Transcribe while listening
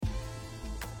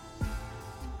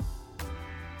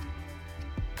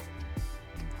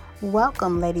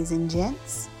Welcome, ladies and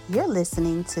gents. You're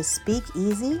listening to Speak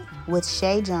Easy with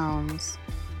Shay Jones.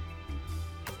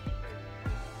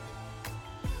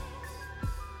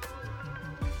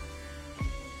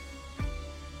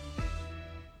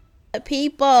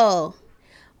 People,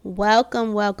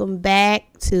 welcome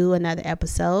back to another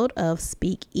episode of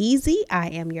Speak Easy. I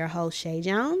am your host, Shay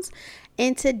Jones,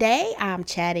 and today I'm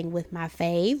chatting with my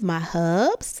fave, my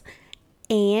hubs,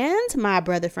 and my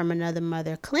brother from another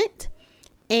mother, Clint.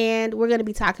 And we're going to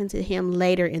be talking to him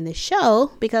later in the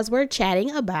show because we're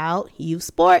chatting about youth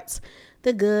sports,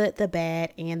 the good, the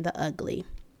bad, and the ugly.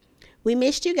 We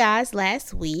missed you guys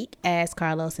last week as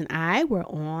Carlos and I were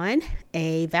on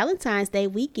a Valentine's Day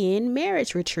weekend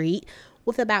marriage retreat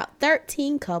with about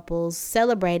 13 couples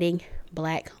celebrating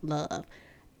Black love.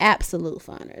 Absolute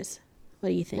funners. What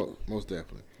do you think? Most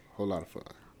definitely. Whole lot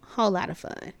of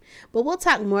fun. But we'll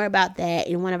talk more about that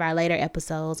in one of our later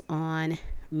episodes on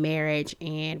marriage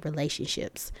and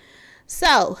relationships.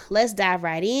 So let's dive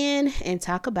right in and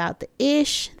talk about the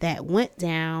ish that went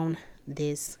down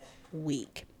this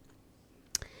week.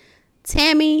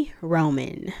 Tami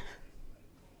Roman,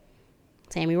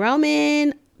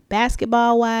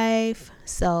 basketball wife.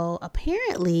 So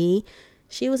apparently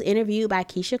she was interviewed by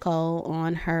Keisha Cole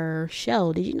on her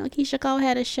show. Did you know Keisha Cole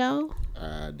had a show?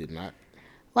 I did not.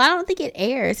 Well, I don't think it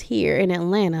airs here in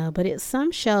Atlanta, but it's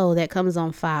some show that comes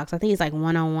on Fox. I think it's like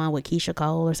one-on-one with Keisha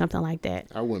Cole or something like that.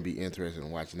 I wouldn't be interested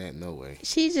in watching that, no way.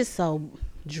 She's just so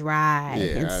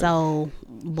dry so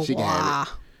blah.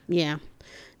 Yeah.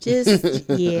 Just,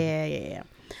 yeah.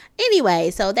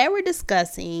 Anyway, so they were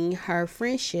discussing her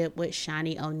friendship with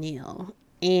Shaunie O'Neal.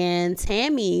 And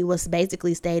Tami was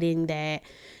basically stating that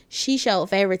she showed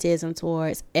favoritism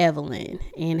towards Evelyn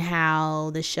and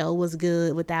how the show was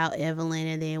good without Evelyn.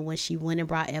 And then when she went and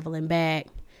brought Evelyn back,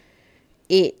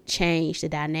 it changed the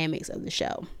dynamics of the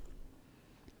show.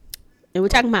 And we're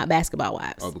talking about Basketball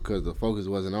Wives. Oh, because the focus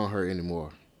wasn't on her anymore.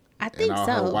 I think and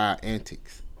so. all her wild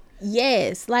antics.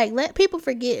 Yes. Like, let people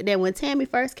forget that when Tami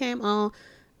first came on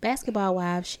Basketball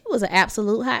Wives, she was an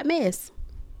absolute hot mess.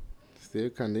 Still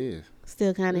kind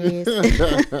of is.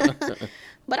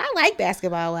 But I like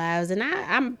Basketball Wives, and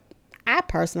I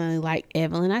personally like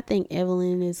Evelyn. I think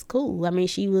Evelyn is cool. I mean,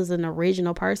 she was an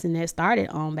original person that started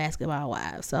on Basketball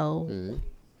Wives, so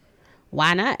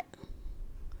why not?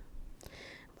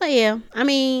 But yeah, I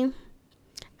mean,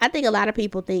 I think a lot of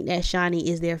people think that Shaunie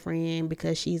is their friend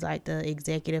because she's like the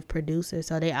executive producer,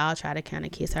 so they all try to kind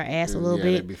of kiss her ass a little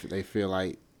bit. They feel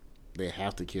like they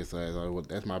have to kiss her ass. Like, well,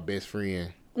 that's my best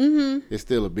friend. Mm-hmm. It's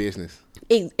still a business.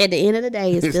 At the end of the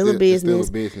day, it's still a business. It's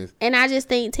still a business. And I just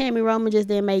think Tami Roman just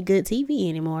didn't make good TV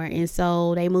anymore, and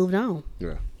so they moved on.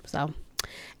 Yeah. So,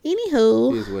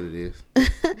 anywho, it is what it is.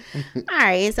 All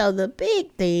right. So the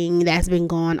big thing that's been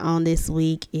going on this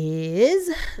week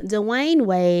is Dwayne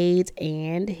Wade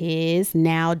and his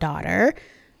now daughter,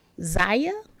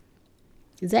 Zaya.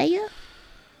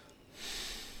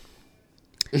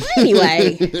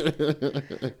 Anyway,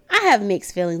 I have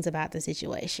mixed feelings about the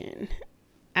situation.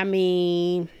 I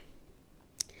mean,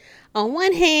 on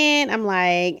one hand, I'm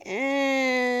like,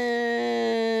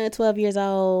 12 years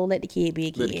old, let the kid be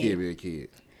a kid.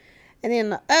 And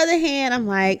then on the other hand, I'm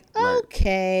like,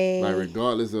 okay. Like,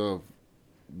 regardless of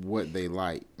what they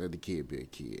like, let the kid be a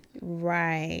kid.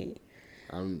 Right.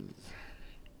 No.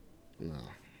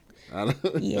 I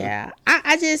don't, yeah.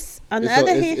 I just, on the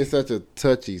other hand. It's such a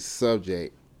touchy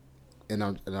subject. And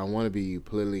I want to be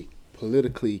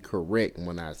politically correct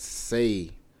when I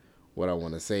say what I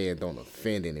want to say and don't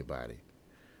offend anybody.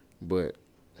 But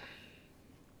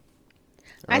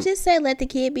I just say let the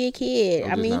kid be a kid.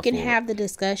 I mean, you can have the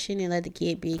discussion and let the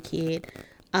kid be a kid.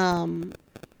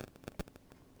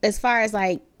 As far as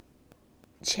like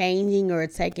changing or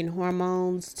taking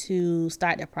hormones to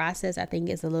start the process, I think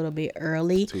it's a little bit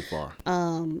early. Too far.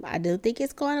 I do think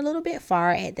it's going a little bit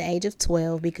far at the age of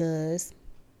 12 because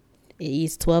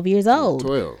he's 12 years old.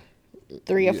 12.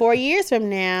 3 or 4 years from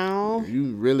now,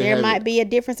 there might be a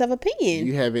difference of opinion.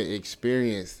 You haven't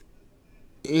experienced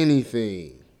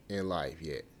anything in life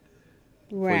yet.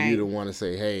 Right. For you to want to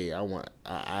say, hey,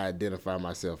 I identify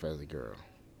myself as a girl.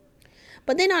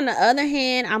 But then on the other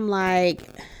hand, I'm like,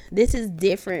 this is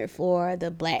different for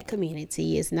the Black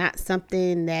community. It's not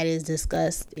something that is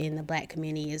discussed in the Black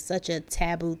community. It's such a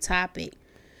taboo topic.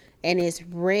 And it's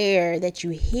rare that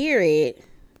you hear it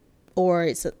or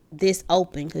it's this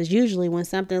open, because usually when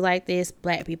something like this,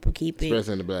 Black people keep it,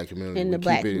 especially in the Black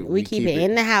community, we keep it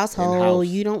in the household.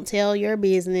 You don't tell your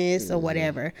business or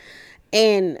whatever.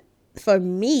 And for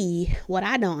me, what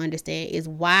I don't understand is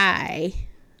why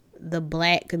the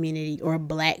Black community or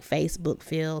Black Facebook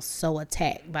feels so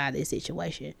attacked by this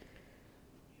situation.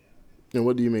 And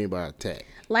what do you mean by attack?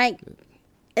 Like,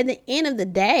 at the end of the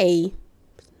day,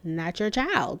 not your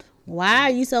child. Why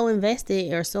are you so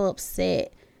invested or so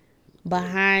upset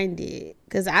behind it?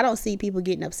 Because I don't see people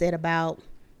getting upset about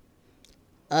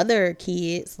other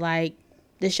kids, like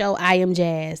the show I Am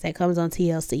Jazz that comes on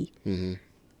TLC. Mm-hmm.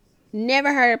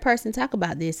 Never heard a person talk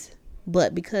about this,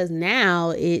 but because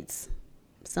now it's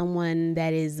someone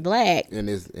that is black, and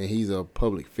he's a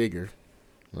public figure,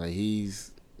 like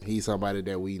he's somebody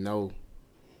that we know.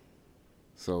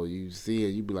 So you see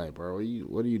it, you be like, bro,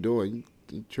 what are you doing?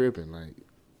 You tripping? Like,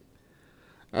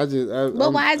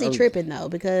 but why is he tripping though?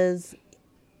 Because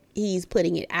he's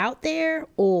putting it out there,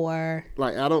 or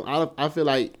like I feel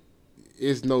like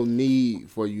it's no need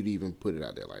for you to even put it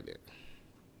out there like that.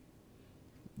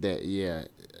 That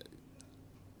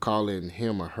calling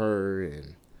him or her,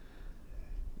 and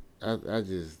that's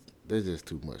just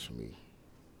too much for me.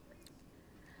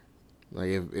 Like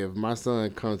if my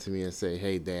son comes to me and say,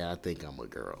 "Hey, Dad, I think I'm a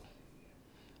girl,"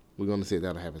 we're gonna sit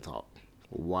down and have a talk.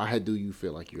 Why do you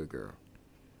feel like you're a girl?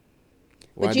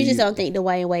 But you just don't think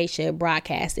Dwayne Wade should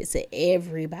broadcast it to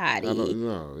everybody? I don't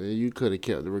know. You could have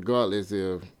kept it, regardless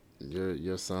if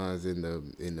your son's in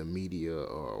the media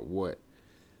or what.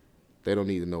 They don't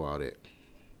need to know all that.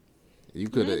 You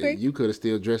could have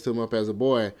still dressed him up as a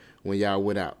boy when y'all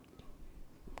went out.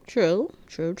 True.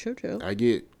 I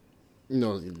get,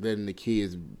 letting the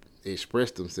kids express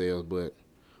themselves, but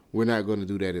we're not going to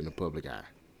do that in the public eye.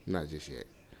 Not just yet.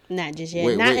 Not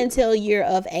until you're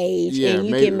of age and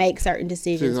you can make certain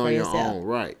decisions for yourself. Your own,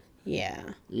 right. Yeah.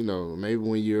 Maybe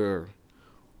when you're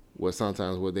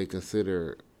what they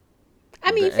consider.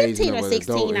 I mean, 15 or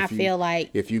 16, I feel like.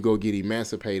 If you go get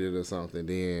emancipated or something,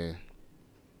 then,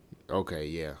 okay,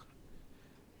 yeah.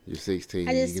 You're 16.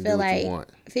 I just feel like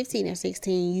 15 or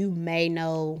 16, you may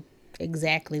know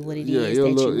exactly what it is that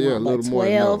you want. But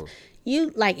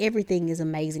 12, everything is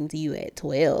amazing to you at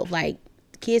 12. Like,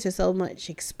 kids are so much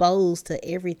exposed to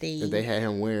everything. And they had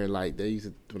him wearing, like,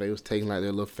 when they was taking, like,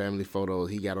 their little family photos,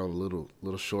 he got on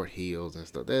little short heels and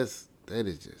stuff. That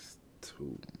is just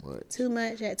too much. Too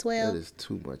much at 12? That is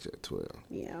too much at 12.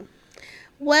 Yeah.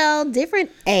 Well, different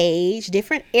age,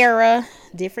 different era,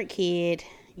 different kid.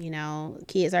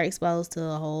 Kids are exposed to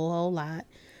a whole lot.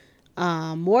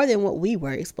 More than what we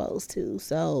were exposed to.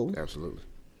 So absolutely.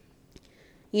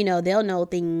 They'll know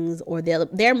things, or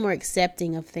they're more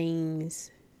accepting of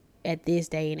things at this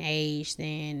day and age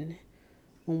than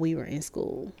when we were in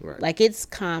school. Right. Like, it's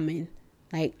common.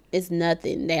 Like, it's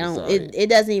nothing. They don't. It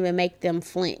doesn't even make them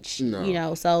flinch.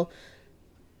 No. So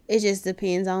it just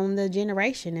depends on the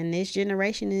generation, and this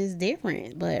generation is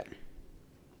different. But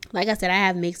like I said, I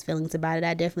have mixed feelings about it.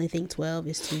 I definitely think 12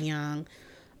 is too young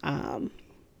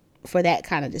for that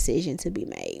kind of decision to be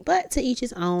made. But to each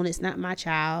his own. It's not my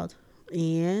child,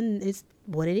 and it's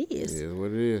what it is. It is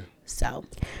what it is. So,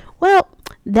 well,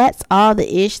 that's all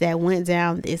the ish that went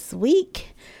down this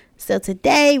week. So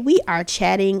today we are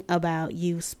chatting about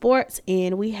youth sports,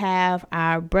 and we have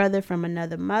our brother from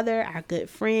another mother, our good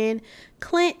friend,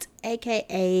 Clint,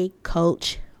 a.k.a.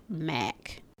 Coach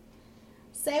Mac.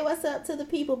 Say what's up to the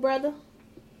people, brother.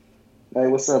 Hey,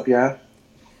 what's up, y'all?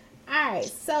 All right,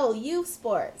 so youth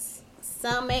sports.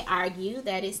 Some may argue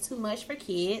that it's too much for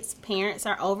kids, parents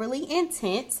are overly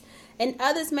intense, and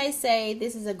others may say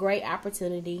this is a great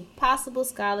opportunity, possible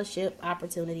scholarship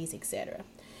opportunities, etc.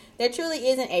 There truly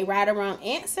isn't a right or wrong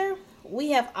answer.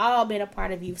 We have all been a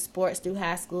part of youth sports through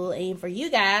high school, and for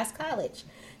you guys, college.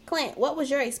 Clint, what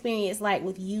was your experience like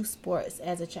with youth sports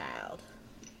as a child?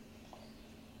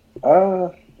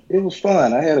 It was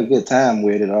fun. I had a good time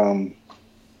with it.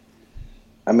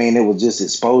 It was just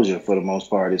exposure for the most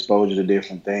part, exposure to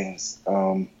different things.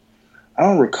 I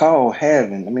don't recall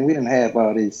having, we didn't have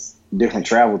all these different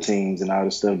travel teams and all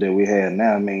the stuff that we have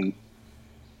now.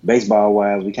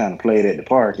 Baseball-wise, we kind of played at the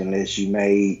park unless you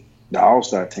made the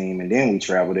all-star team, and then we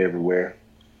traveled everywhere.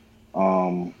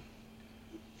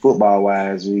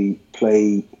 Football-wise, we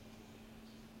played,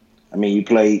 you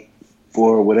played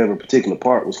for whatever particular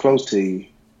park was close to you,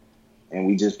 and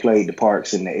we just played the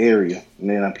parks in the area. And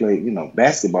then I played,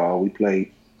 basketball. We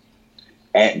played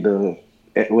at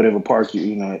whatever park,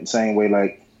 the same way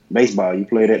like baseball. You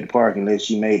played at the park unless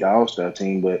you made the all-star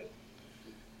team, but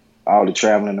all the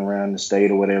traveling around the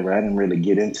state or whatever, I didn't really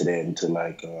get into that until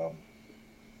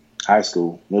high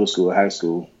school, middle school, high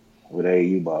school, with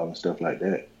AAU ball and stuff like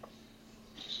that.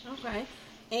 Okay.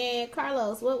 And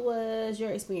Carlos, what was your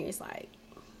experience like?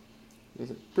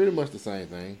 It's pretty much the same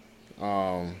thing.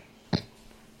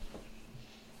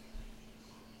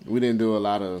 We didn't do a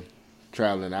lot of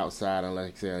traveling outside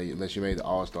unless you made the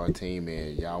all-star team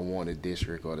and y'all won the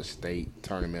district or the state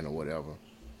tournament or whatever.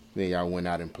 Then y'all went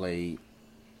out and played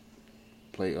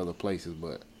other places.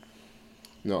 But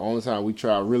only time we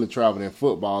really traveled in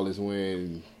football is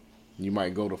when you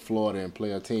might go to Florida and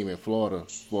play a team in Florida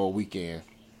for a weekend.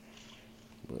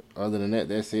 But other than that,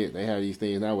 that's it. They have these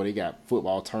things now where they got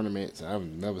football tournaments. I've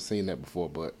never seen that before,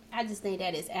 but I just think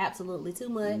that is absolutely too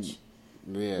much.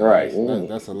 Yeah, right.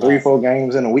 That's a lot. 3-4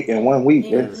 games in a week in 1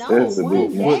 week. That's a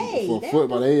big for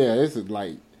football. It's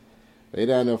like they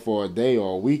down there for a day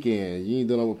or a weekend. You ain't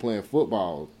done over playing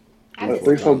football.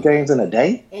 3-4 games in a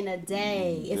day? In a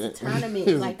day. It's a tournament.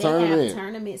 They have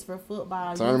tournaments for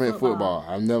football. Tournament football.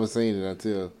 I've never seen it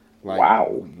until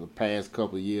the past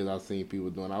couple of years I've seen people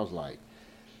doing. I was like,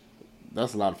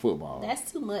 that's a lot of football.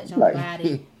 That's too much on the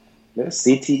body. That's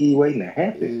CTE waiting to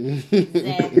happen.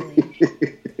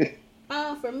 Exactly.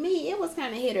 For me, it was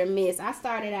kind of hit or miss. I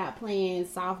started out playing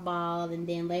softball, and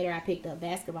then later I picked up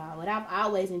basketball. But I've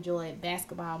always enjoyed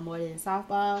basketball more than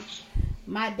softball.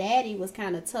 My daddy was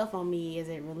kind of tough on me as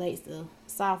it relates to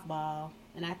softball,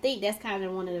 and I think that's kind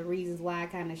of one of the reasons why I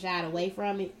kind of shied away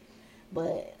from it.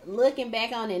 But looking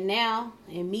back on it now,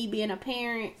 and me being a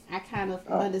parent, I kind of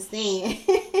understand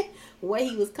where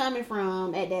he was coming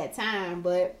from at that time.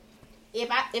 But if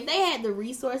they had the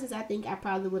resources, I think I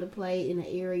probably would have played in an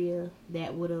area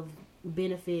that would have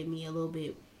benefited me a little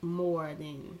bit more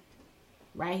than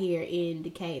right here in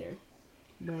Decatur.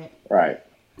 But right.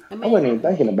 I wasn't even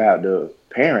thinking about the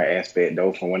parent aspect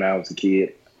though from when I was a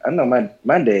kid. I know my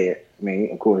dad, I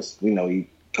mean, of course, he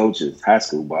coaches high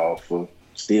school ball for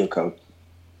still coach.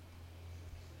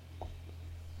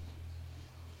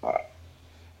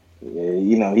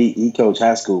 Yeah, he coached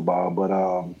high school ball, but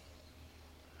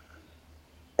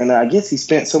and I guess he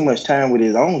spent so much time with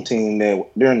his own team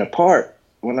that during the park,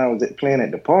 when I was playing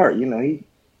at the park, he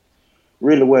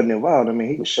really wasn't involved. I mean,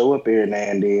 he would show up every now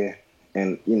and then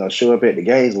and, show up at the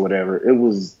games or whatever.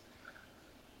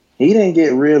 He didn't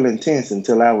get real intense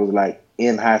until I was like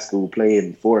in high school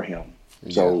playing for him.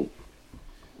 Yeah. So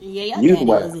yeah, your daddy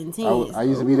was intense. I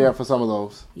used to be there for some of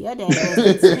those. Your daddy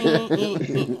was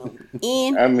intense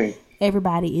and I mean,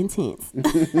 everybody intense.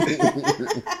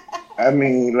 I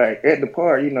mean, like at the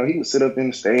park, he would sit up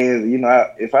in the stands.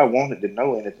 If I wanted to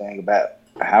know anything about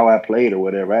how I played or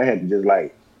whatever, I had to just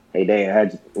like, hey,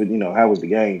 Dad, how was the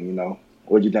game?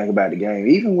 What'd you think about the game?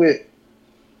 Even with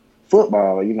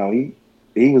football, he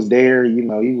was there. He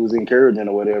was encouraging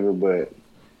or whatever. But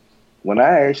when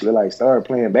I actually started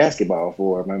playing basketball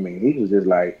for him, I mean, he was just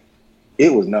like,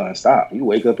 it was nonstop. You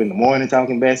wake up in the morning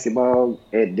talking basketball,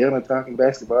 at dinner talking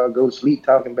basketball, go to sleep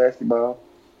talking basketball.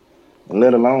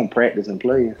 Let alone practice and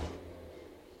playing.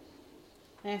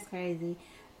 That's crazy.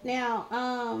 Now,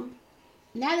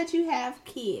 now that you have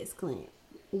kids, Clint,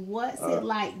 what's it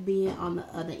like being on the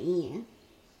other end?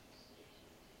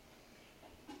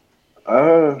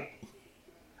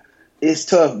 It's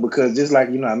tough because just like,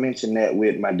 I mentioned that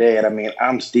with my dad, I mean,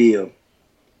 I'm still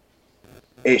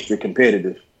extra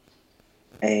competitive.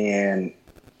 And,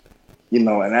 and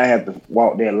I have to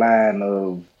walk that line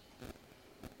of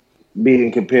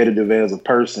being competitive as a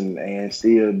person and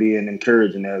still being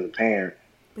encouraging as a parent.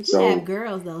 But you have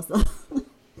girls though, so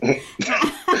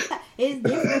it's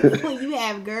different when you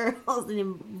have girls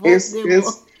and both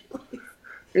boys.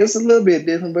 It's a little bit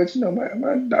different, but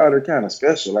my daughter kind of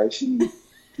special. Like she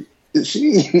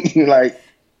like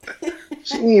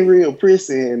she ain't real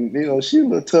prissy, and she a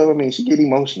little tough. I mean, she get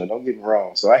emotional. Don't get me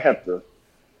wrong. So I have to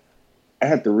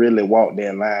really walk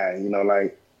that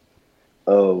line.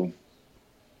 Of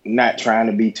not trying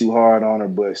to be too hard on her,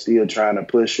 but still trying to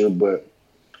push her. But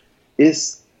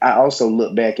I also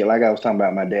look back at, like I was talking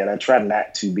about my dad, I try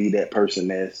not to be that person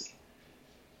that's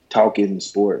talking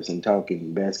sports and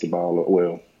talking basketball, or,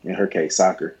 well, in her case,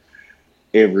 soccer,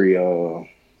 every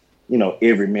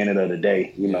minute of the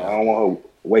day. I don't want her to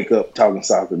wake up talking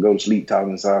soccer, go to sleep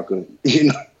talking soccer.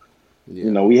 Yeah.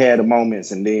 We had the moments,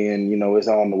 and then, it's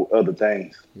on the other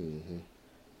things. Mm-hmm.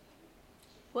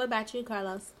 What about you,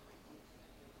 Carlos?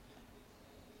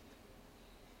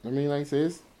 I mean, like I said,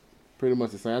 it's pretty much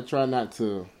the same. I try not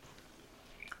to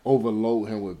overload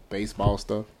him with baseball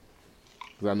stuff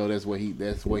because I know that's what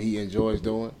he enjoys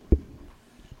doing.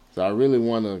 So I really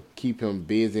want to keep him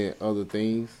busy in other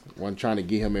things. I'm trying to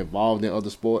get him involved in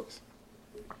other sports.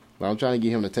 But I'm trying to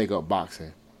get him to take up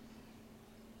boxing.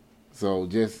 So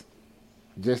just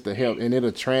to help, and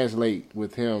it'll translate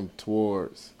with him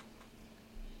towards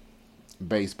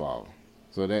baseball.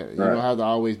 So that you don't have to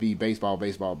always be baseball all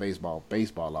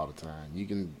the time. You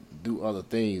can do other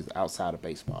things outside of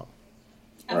baseball.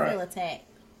 I feel attacked.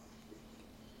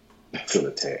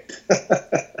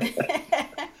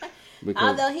 Because,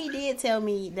 although he did tell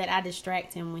me that I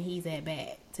distract him when he's at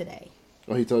bat today.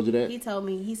 Oh, he told you that? He told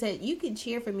me. He said you can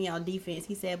cheer for me on defense.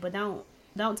 He said, but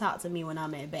don't talk to me when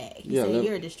I'm at bat. He said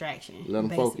you're a distraction. Let him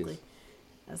focus.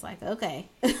 I was like, okay.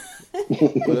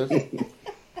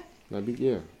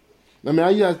 Yeah. I mean, I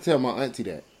used to tell my auntie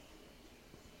that.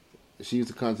 She used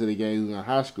to come to the games in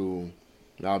high school.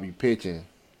 And I'll be pitching,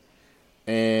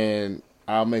 and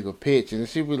I'll make a pitch, and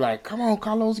she'd be like, "Come on,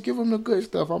 Carlos, give him the good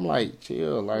stuff." I'm like,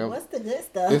 "Chill, like what's the good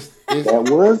stuff?" That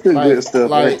was the good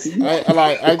stuff.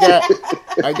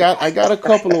 I got a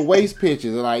couple of waste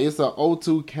pitches, and like it's an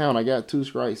 0-2 count. I got 2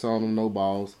 strikes on them, no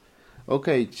balls.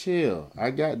 Okay, chill. I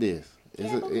got this.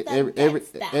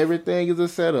 Everything is a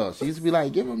setup. She used to be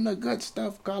like, "Give him the good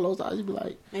stuff, Carlos." I used to be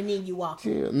like, and then you walk.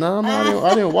 Chill. No,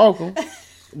 I didn't walk him.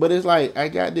 But it's like I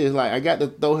got this. Like I got to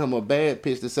throw him a bad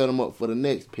pitch to set him up for the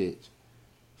next pitch.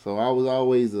 So I was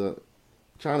always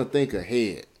trying to think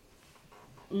ahead.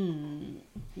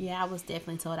 Yeah, I was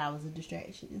definitely told I was a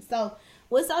distraction. So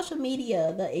with social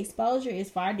media, the exposure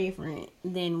is far different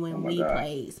than when we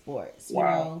played sports. Wow.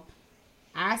 You know,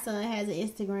 our son has an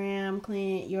Instagram.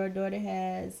 Clint, your daughter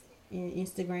has an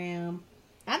Instagram.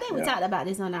 I think we talked about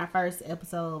this on our first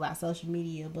episode about social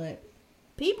media, but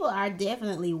people are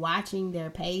definitely watching their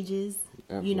pages.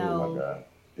 Absolutely. You know, oh my God.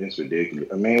 It's ridiculous.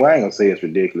 I mean, I ain't gonna say it's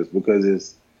ridiculous because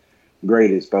it's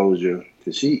great exposure.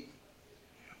 Cause she,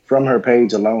 from her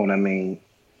page alone, I mean,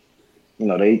 you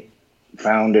know, they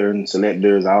found her and selected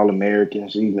her as All-American.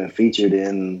 She's been featured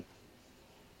in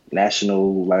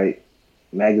national online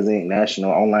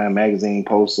magazine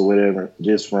posts or whatever,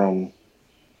 just from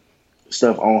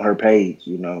stuff on her page.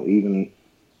 You know, even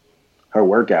her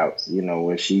workouts. You know,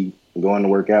 where she going to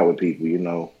work out with people, you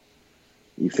know,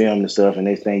 you film the stuff and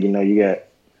next thing you know, you got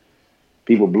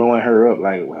people blowing her up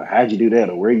like, well, how'd you do that?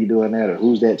 Or where you doing that? Or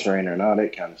who's that trainer? And all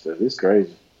that kind of stuff. It's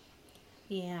crazy.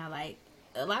 Yeah, like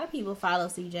a lot of people follow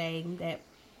CJ. That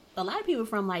a lot of people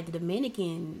from like the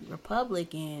Dominican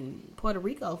Republic and Puerto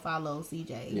Rico follow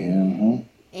CJ. Yeah. Mm-hmm.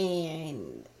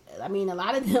 And I mean, a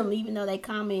lot of them, even though they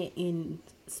comment in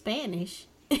Spanish,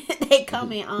 they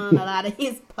comment on a lot of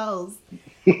his posts.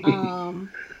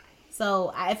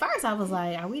 So at first I was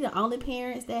like, are we the only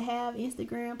parents that have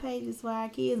Instagram pages for our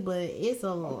kids? But it's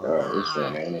a lot.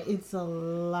 It's a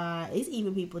lot. It's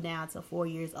even people down to 4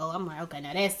 years old. I'm like, okay,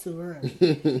 now that's too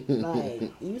early.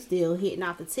 Like, you still hitting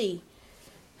off the tee.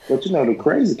 But you know, the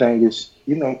crazy thing is,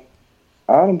 you know,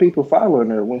 all them people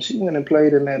following her. When she went and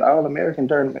played in that All-American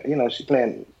tournament, you know, she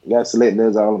got selected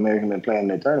as All-American and playing in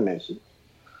that tournament. She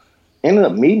ended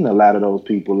up meeting a lot of those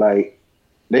people. Like,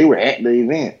 they were at the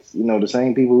events, you know, the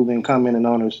same people who've been commenting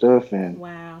on her stuff, and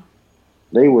wow,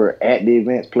 they were at the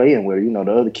events playing with her, you know,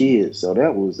 the other kids. So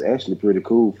that was actually pretty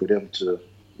cool for them to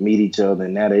meet each other,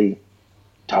 and now they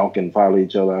talk and follow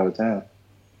each other all the time.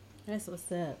 That's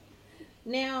what's up.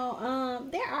 Now,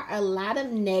 there are a lot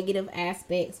of negative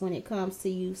aspects when it comes to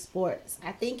youth sports.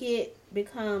 I think it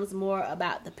becomes more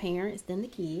about the parents than the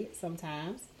kids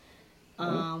sometimes,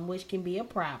 which can be a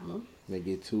problem. They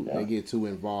get too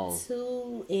involved.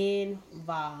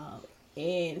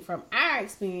 And from our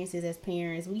experiences as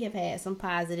parents, we have had some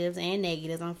positives and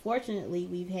negatives. Unfortunately,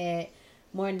 we've had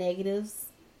more negatives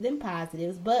than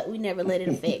positives, but we never let it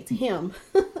affect him.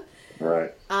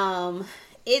 Right.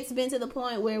 It's been to the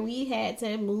point where we had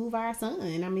to move our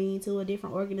son, to a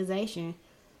different organization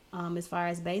as far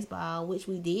as baseball, which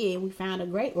we did. We found a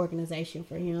great organization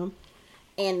for him.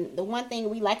 And the one thing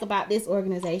we like about this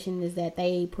organization is that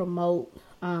they promote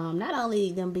not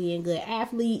only them being good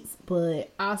athletes, but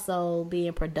also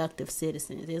being productive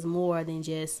citizens. It's more than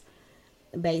just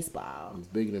baseball. It's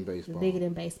bigger than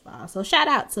baseball. So shout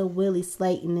out to Willie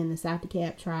Slayton and the South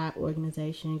DeKalb Tribe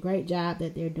organization. Great job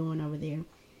that they're doing over there.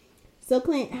 So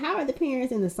Clint, how are the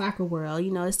parents in the soccer world?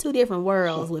 You know, it's two different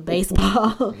worlds with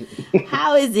baseball.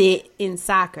 How is it in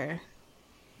soccer?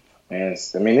 Man,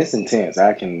 it's intense.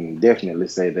 I can definitely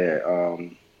say that.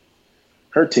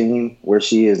 Her team, where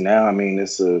she is now,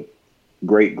 it's a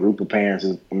great group of parents.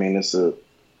 It's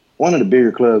one of the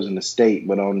bigger clubs in the state,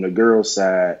 but on the girls'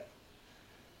 side,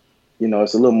 you know,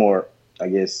 it's a little more, I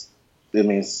guess.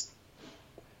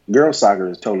 Girls' soccer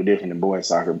is totally different than boys'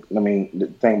 soccer.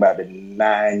 The thing about the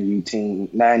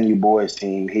 9U boys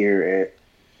team here at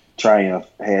Triumph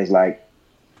has like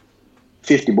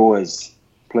 50 boys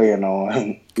playing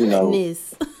on, you know.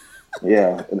 Goodness.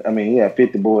 Yeah,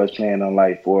 50 boys playing on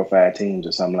like 4 or 5 teams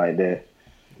or something like that.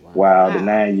 Wow. While the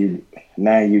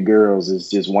 9U girls is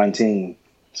just one team.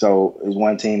 So it's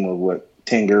one team of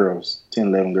 10 girls, 10,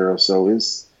 11 girls. So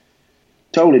it's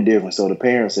totally different. So the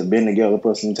parents have been together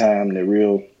for some time and they're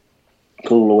real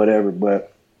cool or whatever.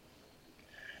 But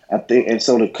I think, and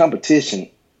so the competition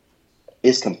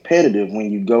is competitive when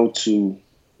you go to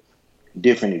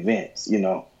different events, you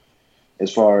know,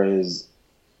 as far as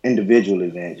individual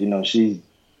events. You know, she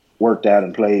worked out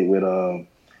and played with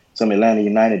some Atlanta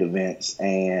United events,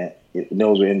 and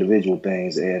those were individual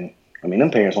things. And I mean,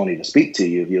 them parents won't even speak to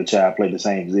you if your child played the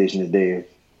same position as theirs.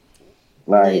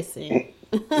 Like, they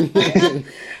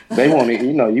won't even,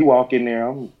 you know, you walk in there,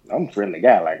 I'm a friendly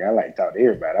guy. Like, I like to talk to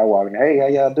everybody. I walk in, hey, how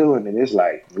y'all doing? And it's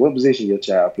like, what position your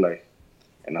child play?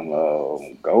 And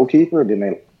I'm goalkeeper. Then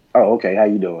they, oh, okay, how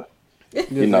you doing?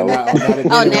 You know, I ain't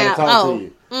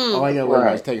gotta worry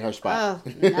about taking her spot.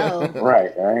 No.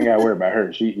 Right, I ain't gotta worry about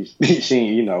her. She,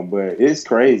 you know, but it's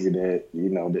crazy that, you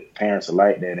know, that parents are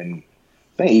like that. And I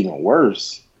think even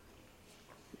worse,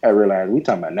 I realize we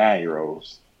talking about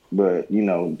 9-year-olds, but you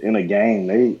know, in a game,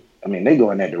 they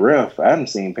going at the ref. I haven't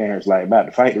seen parents like about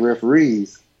to fight the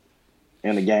referees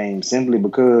in the game simply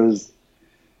because,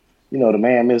 you know, the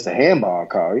man missed a handball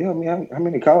call. You know what I mean? How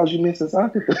many calls you miss in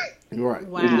soccer? Right.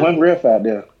 Wow. There's one ref out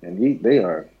there, and they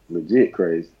are legit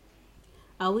crazy.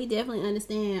 Oh, we definitely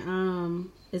understand.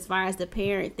 As far as the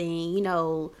parent thing, you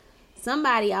know,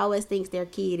 somebody always thinks their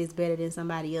kid is better than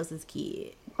somebody else's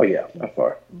kid. Oh yeah, not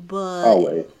far. But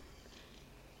always.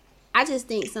 I just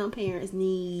think some parents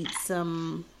need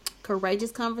some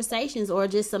courageous conversations or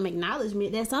just some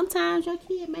acknowledgement that sometimes your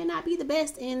kid may not be the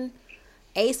best in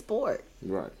a sport.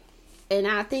 Right. And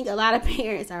I think a lot of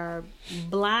parents are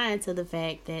blind to the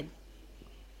fact that,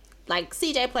 like,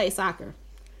 CJ plays soccer.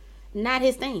 Not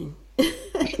his thing.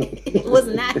 It was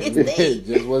not his thing. It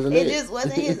just wasn't it. It just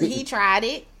wasn't his. He tried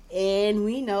it, and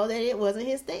we know that it wasn't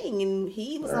his thing. And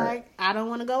he was like, I don't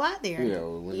want to go out there. Yeah,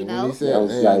 when he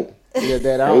said,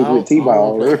 Dad, I don't want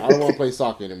to play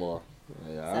soccer anymore.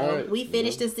 Yeah, so right. We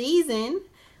finished the season,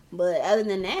 but other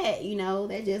than that, you know,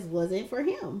 that just wasn't for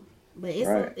him. But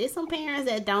it's some parents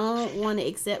that don't want to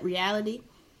accept reality,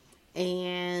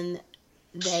 and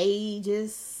they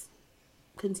just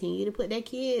continue to put their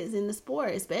kids in the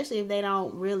sport, especially if they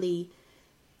don't really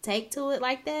take to it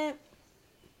like that.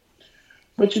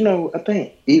 But you know, I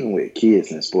think even with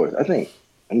kids in sports, I'm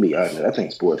gonna be honest, I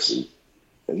think sports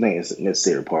it's a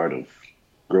necessary part of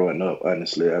growing up,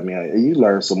 honestly. I mean, you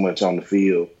learn so much on the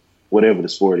field, whatever the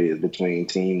sport is, between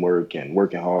teamwork and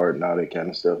working hard and all that kind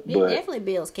of stuff. It definitely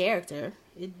builds character.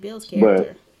 It builds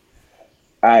character.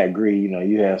 But I agree, you know,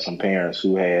 you have some parents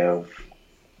who have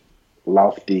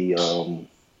lofty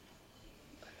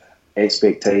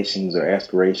expectations or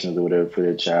aspirations or whatever for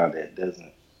their child that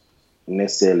doesn't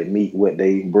necessarily meet what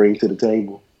they bring to the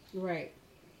table. Right.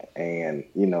 And,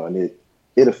 you know, and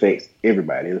it affects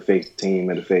everybody. It affects the team.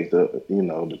 It affects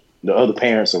the other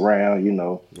parents around, you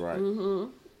know. Right. Mm-hmm.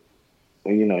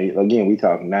 And, you know, again, we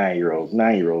talk 9-year-olds.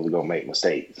 9-year-olds are going to make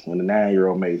mistakes. When the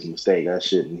 9-year-old makes a mistake, I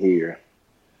shouldn't hear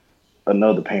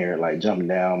another parent like jumping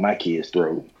down my kid's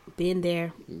throat. Been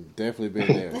there. Definitely been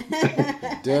there.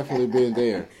 Definitely been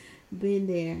there. Been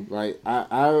there. Like,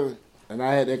 I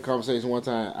had that conversation one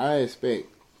time. I expect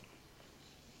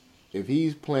if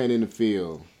he's playing in the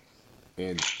field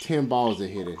and 10 balls are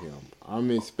hitting him, I'm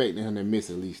expecting him to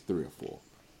miss at least 3 or 4.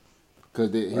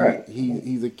 Because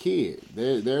he's a kid.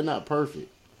 They're not perfect.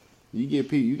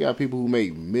 You got people who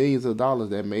make millions of dollars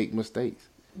that make mistakes.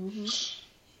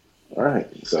 Mm-hmm. All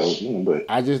right. So, you know, but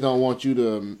I just don't want you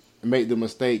to make the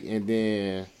mistake and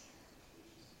then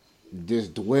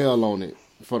just dwell on it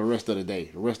for the rest of the day,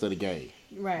 the rest of the game.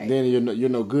 Right. Then you're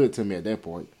no good to me at that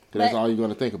point. Because that's all you're going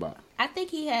to think about. I think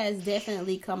he has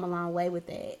definitely come a long way with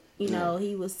that. You know,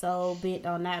 he was so bent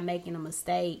on not making a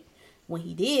mistake. When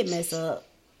he did mess up,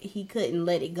 he couldn't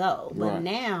let it go. But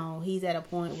now he's at a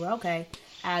point where, okay,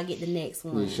 I'll get the next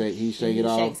one. He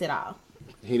shakes it off.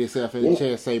 Hit himself in the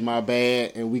chest, say my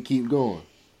bad, and we keep going.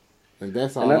 And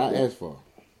that's all I ask for.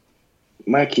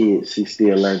 My kid, she's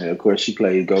still learning. Of course, she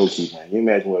plays goalkeeper. You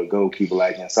imagine what a goalkeeper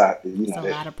like in soccer. You know, a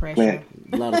lot of pressure.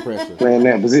 A lot of pressure. Playing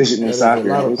that position in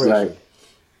soccer, it's like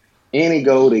any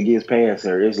goal that gets past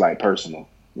her, it's like personal.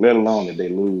 Let alone if they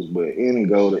lose, but any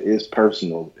goal that is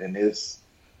personal, and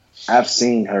I've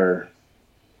seen her,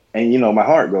 and you know, my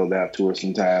heart goes out to her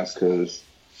sometimes because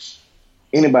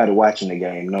anybody watching the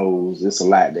game knows it's a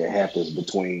lot that happens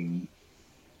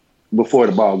before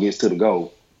the ball gets to the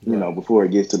goal. You know, before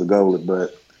it gets to the goalie,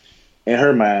 but in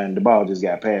her mind, the ball just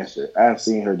got past her. I've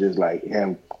seen her just like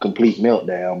have complete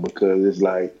meltdown because it's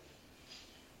like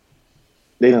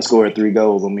they done scored 3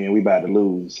 goals on me and we about to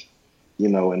lose. You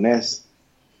know, and that's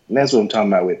what I'm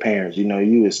talking about with parents. You know,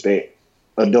 you expect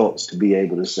adults to be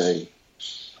able to say,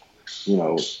 you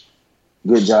know,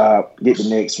 good job, get the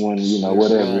next one, you know,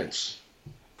 whatever.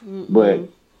 Mm-mm. But,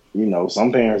 you know,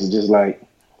 some parents are just like,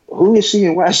 who is she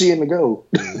and why is she in the goal?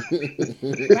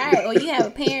 Right, or you have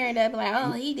a parent that be like,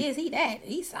 oh, he this, he that,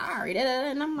 he's sorry,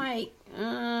 and I'm like,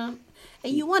 and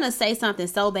you want to say something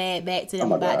so bad back to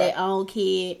them about their own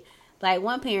kid. Like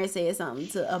one parent said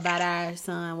something about our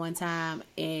son one time,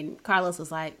 and Carlos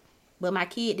was like, but my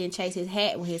kid didn't chase his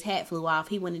hat when his hat flew off.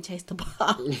 He went and chased the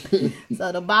ball.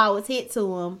 So the ball was hit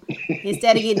to him.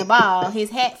 Instead of getting the ball, his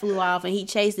hat flew off and he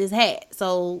chased his hat.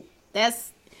 So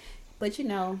that's, but you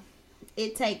know,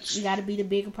 it takes, you got to be the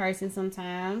bigger person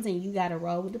sometimes, and you got to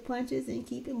roll with the punches and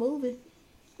keep it moving.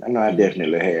 I know I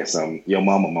definitely had some your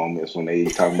mama moments when they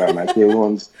talking about my kid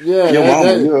ones. Yeah, your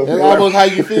mama. That's almost how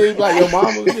you feel, like your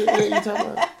mama. You talking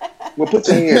about? Well, put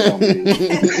your hands on me.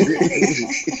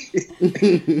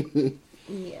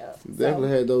 Yeah, definitely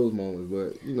had those moments,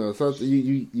 but you know,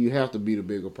 something you have to be the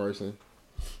bigger person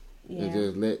and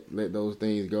just let those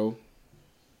things go.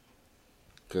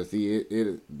 Cause see,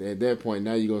 it at that point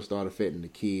now you're gonna start affecting the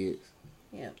kids.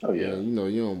 Yeah. Oh yeah. And, you know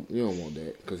you don't want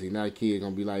that, cause now the kid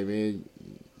gonna be like, man,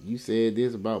 you said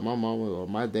this about my mama or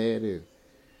my dad, and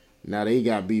now they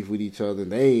got beef with each other.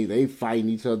 And they fighting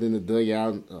each other in the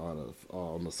dugout or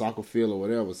on the soccer field or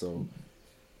whatever. So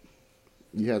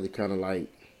you have to kind of like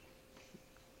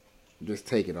just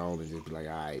take it on and just be like,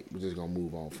 all right, we're just gonna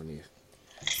move on from this.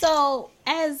 So,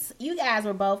 as you guys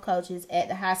were both coaches at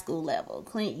the high school level,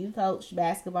 Clint, you coached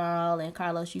basketball, and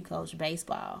Carlos, you coached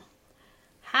baseball.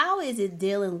 How is it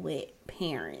dealing with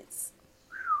parents?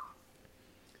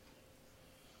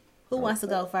 Who wants to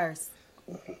go first?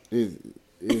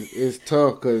 It's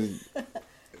tough because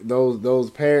those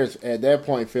parents at that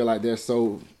point feel like they're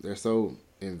so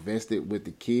invested with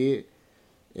the kid,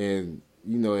 and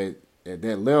you know at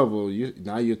that level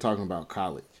now you're talking about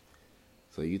college.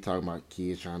 So you talking about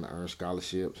kids trying to earn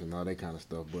scholarships and all that kind of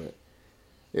stuff. But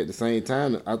at the same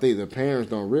time, I think the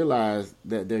parents don't realize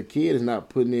that their kid is not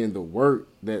putting in the work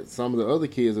that some of the other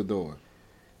kids are doing.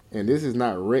 And this is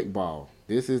not rec ball.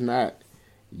 This is not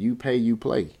you pay, you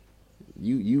play.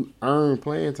 You earn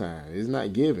playing time. It's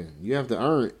not given. You have to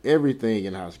earn everything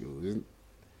in high school.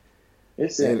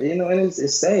 It's sad, you know, and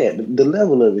it's sad. The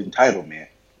level of entitlement.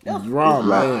 Wrong,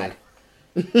 man.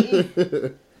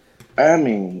 I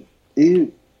mean,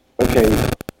 I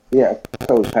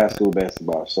coach high school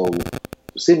basketball, so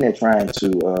sitting there trying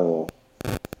to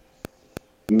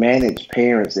manage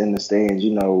parents in the stands,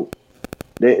 you know,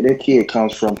 their kid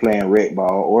comes from playing rec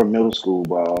ball or middle school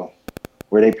ball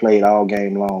where they played all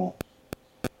game long.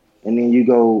 And then you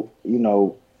go, you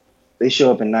know, they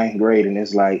show up in 9th grade and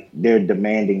it's like they're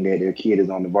demanding that their kid is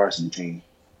on the varsity team.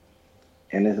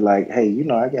 And it's like, hey, you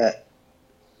know, I got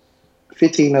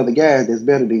 15 other guys that's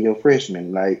better than your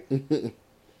freshman. Like,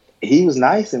 he was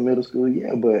nice in middle school,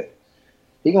 yeah, but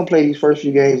he gonna play these first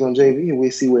few games on JV and we'll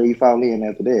see where he fall in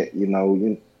after that, you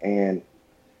know. And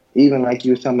even like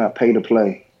you was talking about pay to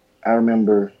play, I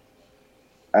remember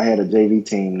I had a JV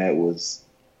team that was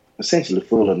essentially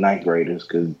full of 9th graders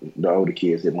because the older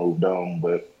kids had moved on,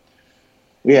 but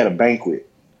we had a banquet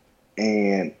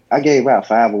and I gave out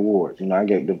 5 awards. You know, I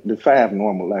gave the 5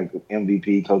 normal, like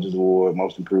MVP, Coaches Award,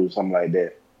 Most Improved, something like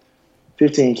that.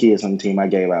 15 kids on the team, I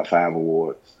gave out 5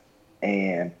 awards.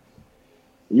 And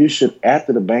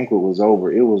after the banquet was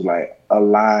over, it was like a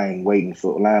line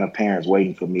of parents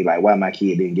waiting for me, like, why my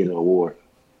kid didn't get an award.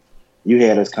 You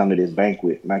had us come to this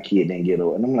banquet, my kid didn't get an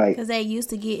award. And I'm like, because they used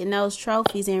to getting those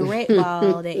trophies in rec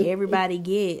ball that everybody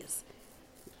gets.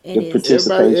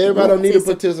 Everybody don't need a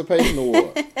participation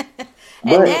award.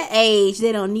 At that age,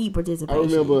 they don't need participation. I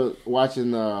remember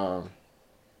watching, I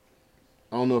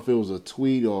don't know if it was a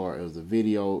tweet or it was a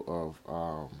video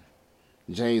of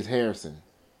James Harrison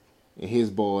and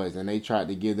his boys, and they tried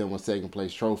to give them a second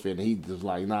place trophy, and he was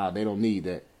like, nah, they don't need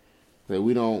that. That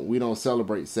we don't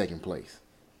celebrate second place.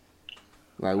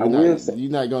 Like, you're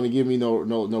not gonna give me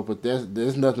no, but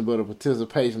there's nothing but a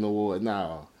participation award.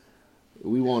 Nah,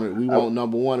 we want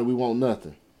number one, and we want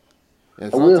nothing.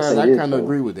 And sometimes I kind of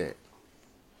agree with that.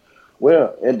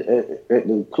 Well, at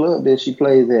the club that she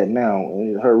plays at now,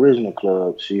 her original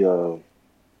club, she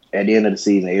at the end of the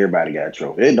season, everybody got a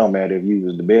trophy. It don't matter if you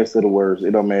was the best or the worst. It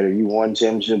don't matter if you won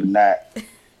championship or not.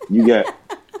 You got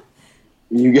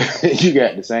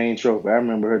the same trophy. I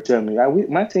remember her telling me,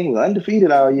 my team was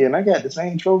undefeated all year, and I got the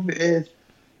same trophy as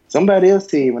somebody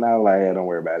else's team. And I was like, yeah, don't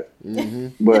worry about it.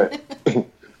 Mm-hmm. But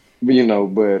you know,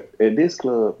 but at this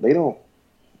club, they don't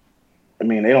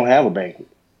have a banquet.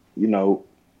 You know,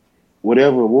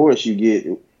 whatever awards you get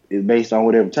is based on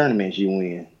whatever tournaments you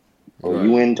win. Or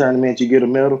you win a tournament, you get a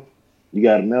medal. You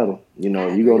got a medal. You know,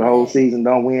 if you go the whole season,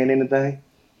 don't win anything,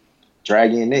 try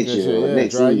again next year.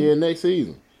 Try again next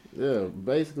season. Yeah,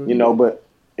 basically. You know, but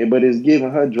but it's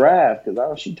giving her drive because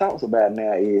all she talks about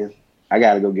now is I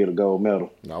got to go get a gold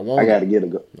medal. I got to get a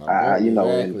gold. You know,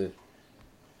 exactly.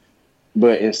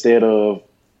 But instead of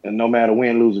no matter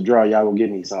win, lose, or draw, y'all gonna give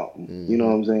me something. Mm-hmm. You know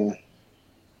what I'm saying?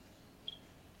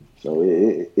 So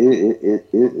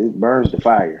it burns the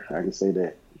fire. I can say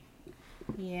that.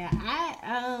 Yeah,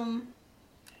 I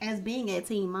as being a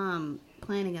teen mom,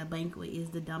 planning a banquet is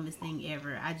the dumbest thing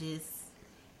ever. I just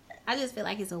feel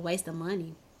like it's a waste of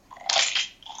money.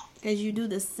 Because you do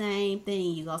the same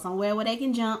thing. You go somewhere where they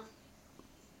can jump.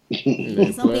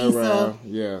 Get some pizza.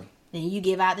 Yeah. Then you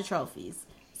give out the trophies.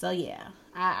 So yeah,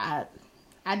 I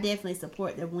definitely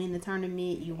support the win the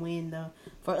tournament. You win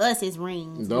for us it's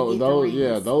rings. Those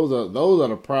are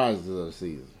the prizes of the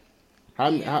season.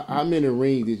 How many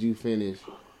rings did you finish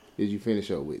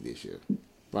up with this year?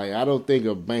 Like, I don't think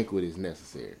a banquet is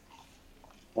necessary.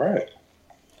 Right.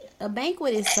 A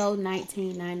banquet is so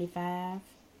 1995.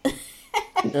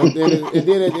 and then at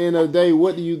the end of the day,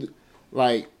 what do you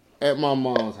like? At my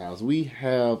mom's house, we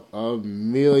have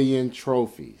 1,000,000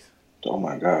 trophies. Oh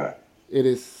my God! It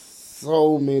is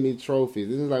so many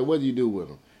trophies. It's like, what do you do with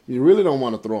them? You really don't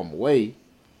want to throw them away,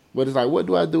 but it's like, what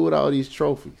do I do with all these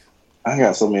trophies? I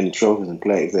got so many trophies and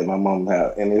plaques at my mom's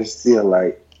house, and it's still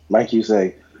like you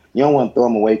say, you don't want to throw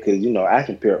them away because, you know, I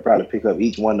can probably pick up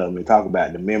each one of them and talk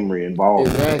about the memory involved.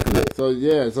 Exactly. So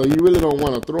you really don't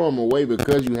want to throw them away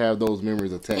because you have those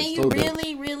memories attached to them. Can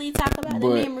you really talk about the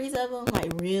memories of them?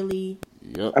 Like, really?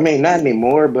 Yep. I mean, not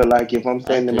anymore, but like if I'm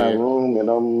standing in my room and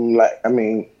I'm like, I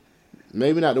mean.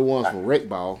 Maybe not the ones for rec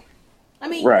ball. I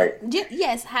mean, right.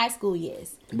 Yes, high school,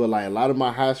 yes. But like a lot of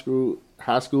my high school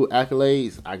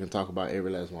accolades, I can talk about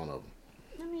every last one of them.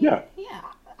 I mean, yeah,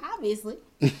 obviously.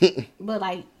 But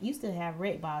like, you still have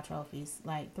rec ball trophies.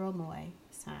 Like, throw them away.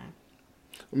 It's time.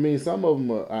 I mean, some of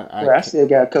them. I still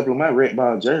got a couple of my rec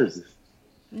ball jerseys.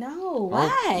 No,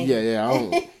 why? Yeah. I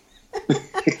don't.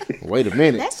 Wait a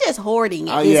minute. That's just hoarding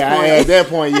at this point. At that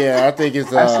point, I think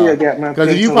it's. I still got my because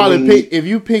if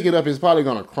you pick it up, it's probably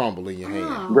gonna crumble in your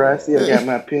hand. Bro, I still got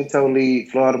my Pinto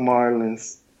League Florida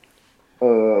Marlins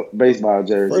baseball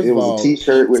jersey. It was a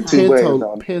T-shirt with 2 buttons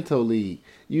on it. Pinto League.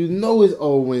 You know it's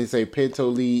old when you say Pinto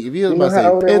League. If you hear somebody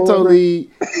say Pinto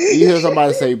League, you hear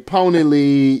somebody say Pony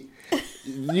League.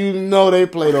 You know they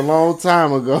played a long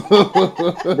time ago.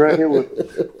 Bro,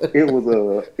 it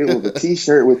was a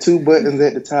T-shirt with 2 buttons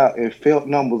at the top and felt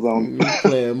numbers on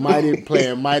it.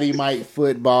 playing Mighty Mike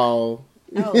football.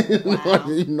 Oh, wow.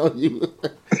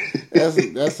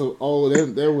 That's some old.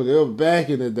 They were back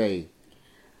in the day.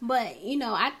 But you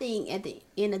know, I think at the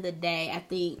end of the day, I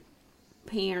think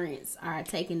parents are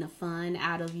taking the fun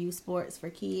out of youth sports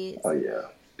for kids. Oh yeah,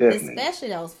 definitely. Especially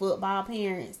those football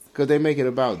parents, because they make it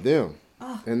about them.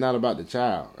 And not about the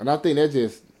child. And I think that's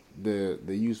just the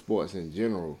youth sports in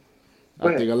general.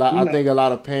 I think a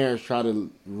lot of parents try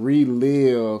to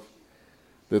relive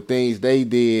the things they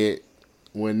did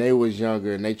when they was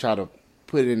younger, and they try to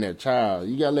put it in their child.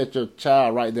 You gotta let your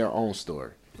child write their own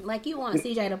story. Like, you want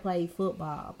CJ to play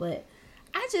football, but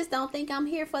I just don't think I'm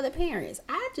here for the parents.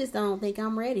 I just don't think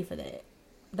I'm ready for that.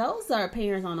 Those are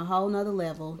parents on a whole nother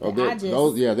level.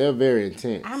 They're very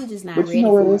intense. I'm just not ready. But you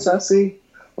know what else I see?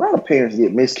 A lot of parents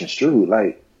get misconstrued.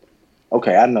 Like,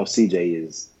 okay, I know CJ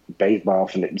is baseball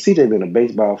fanatic. CJ been a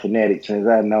baseball fanatic since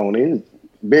I've known him.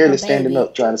 Barely standing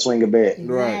up trying to swing a bat.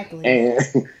 Exactly. Right.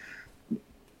 And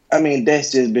I mean,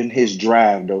 that's just been his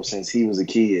drive though since he was a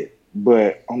kid.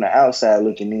 But on the outside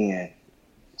looking in,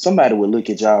 somebody would look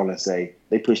at y'all and say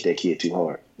they pushed that kid too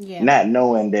hard. Yeah. Not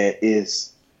knowing that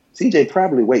CJ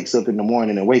probably wakes up in the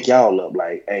morning and wake y'all up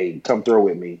like, hey, come throw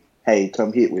with me. Hey,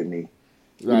 come hit with me.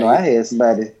 Right. You know, I had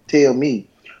somebody tell me,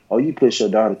 oh, you push your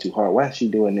daughter too hard. Why is she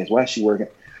doing this? Why is she working?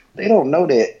 They don't know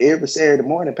that every Saturday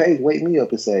morning, Paige wake me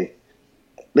up and say,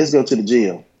 let's go to the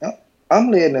gym. I'm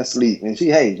laying there asleep. And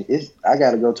I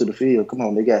got to go to the field. Come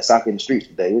on, they got soccer in the streets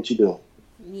today. What you doing?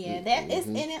 Yeah, that is,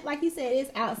 and it, like you said,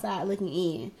 it's outside looking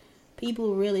in.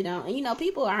 People really don't, you know,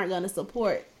 people aren't going to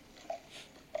support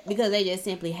because they just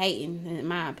simply hating, in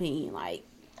my opinion. Like,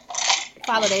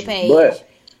 follow their page. But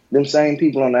them same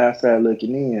people on the outside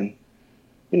looking in,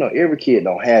 you know, every kid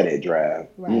don't have that drive,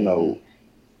 right. You know,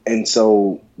 and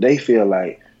so they feel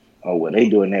like, oh, well, they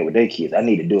doing that with their kids. I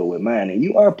need to do it with mine. And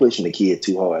you are pushing the kid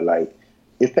too hard. Like,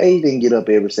 if Paige didn't get up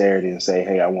every Saturday and say,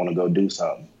 hey, I want to go do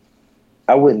something,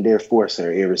 I wouldn't dare force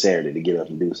her every Saturday to get up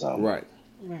and do something. Right.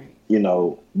 You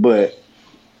know, but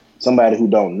somebody who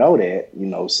don't know that, you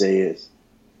know, says,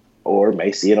 or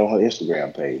may see it on her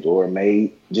Instagram page, or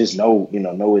may just know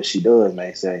what she does,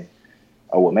 may say,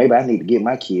 oh, well, maybe I need to get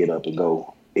my kid up and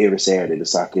go every Saturday to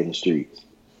soccer in the streets.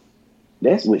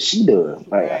 That's what she does.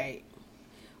 Like, right.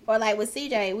 Or like with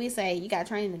CJ, we say, you got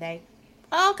training today.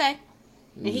 Oh, okay.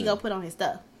 And he go put on his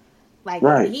stuff. Like,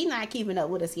 he's not keeping up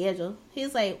with a schedule.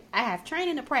 He's like, I have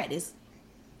training to practice.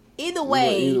 Either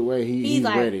way, he's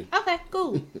like, ready. Okay,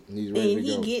 cool. He's ready and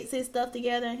he gets his stuff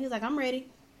together, and he's like, I'm ready.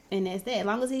 And that's that. As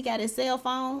long as he got his cell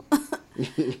phone,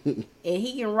 and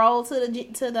he can roll to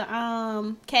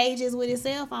the cages with his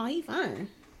cell phone, he fine.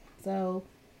 So,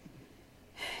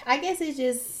 I guess it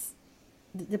just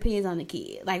depends on the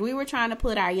kid. Like, we were trying to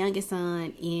put our youngest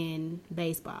son in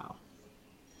baseball.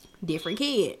 Different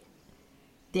kid.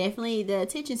 Definitely the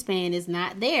attention span is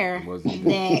not there.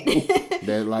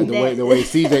 That like the way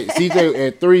CJ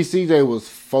at 3, CJ was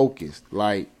focused.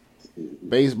 Like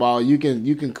baseball, you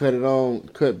can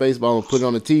cut baseball and put it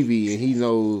on the TV, and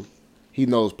he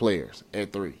knows players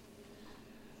at 3.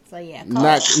 So yeah,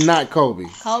 not Kobe.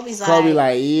 Kobe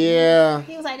like yeah.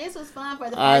 He was like, this was fun for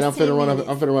the first all right, I'm finna 10 run minutes.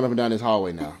 I'm finna run up and down this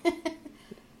hallway now.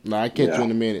 No, I catch you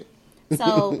in a minute.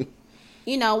 So,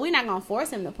 we're not gonna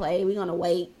force him to play. We're gonna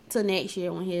wait till next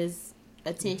year when his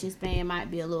attention span might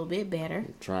be a little bit better.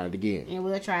 Try it again. And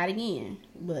we'll try it again.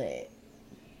 But,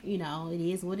 it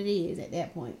is what it is at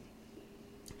that point.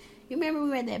 You remember we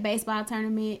were at that baseball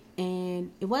tournament,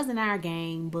 and it wasn't our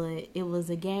game, but it was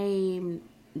a game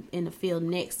in the field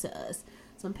next to us.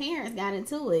 Some parents got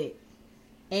into it,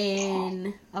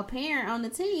 and a parent on the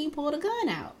team pulled a gun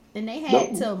out, and they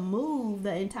had to move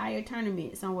the entire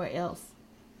tournament somewhere else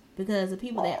because the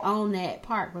people that own that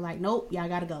park were like, nope, y'all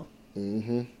gotta go.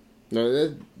 Mm-hmm.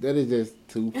 No, that is just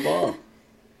too far.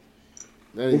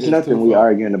 It's nothing we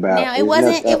arguing about. Now, it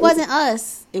wasn't us. It wasn't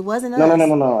us.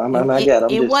 No.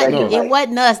 It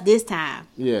wasn't us this time.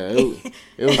 Yeah, it was.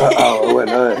 It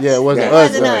wasn't us. Yeah, it wasn't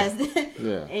us. us. It wasn't us.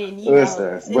 Yeah, and, it was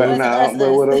us. But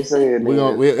what I'm saying,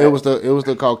 it was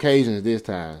the Caucasians this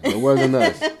time. It wasn't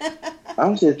us.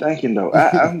 I'm just thinking though.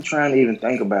 I'm trying to even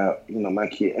think about my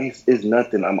kid. It's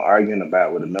nothing I'm arguing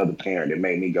about with another parent that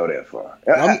made me go that far.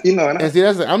 And see,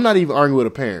 I'm not even arguing with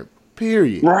a parent.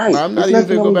 Period. Right. I'm not even going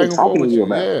to go back and forth with you.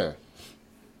 Yeah.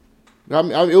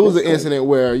 It was an incident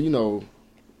where,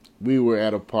 we were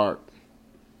at a park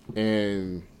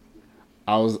and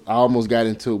I almost got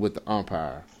into it with the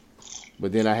umpire.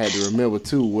 But then I had to remember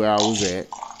too where I was at,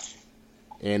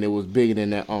 and it was bigger than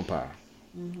that umpire.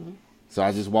 Mm-hmm. So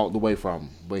I just walked away from him.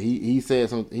 But he said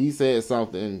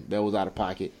something that was out of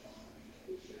pocket,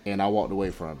 and I walked away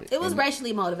from it. It was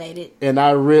racially motivated. And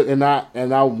I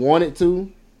wanted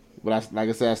to. But like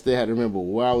I said, I still had to remember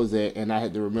where I was at, and I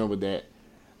had to remember that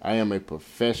I am a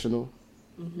professional.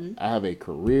 Mm-hmm. I have a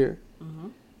career,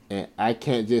 and I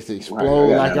can't just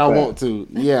explode like I want to.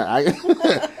 Yeah,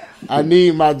 I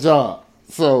need my job.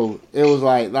 So it was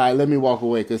like let me walk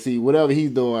away, because see, whatever he's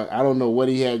doing, I don't know what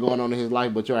he had going on in his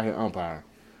life, but you're out here umpiring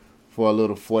for a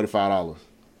little $45.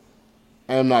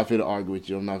 I'm not fit to argue with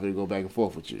you. I'm not fit to go back and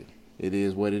forth with you. It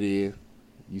is what it is.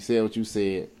 You said what you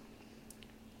said.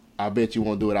 I bet you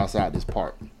won't do it outside this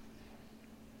park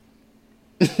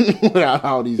without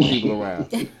all these people around. Or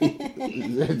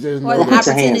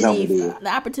the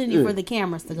opportunity for the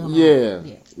cameras to come. Yeah.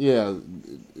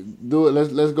 Do it.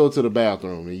 Let's go to the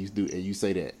bathroom and you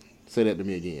say that. Say that to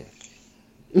me again.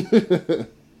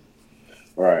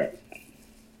 Right.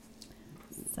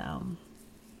 So.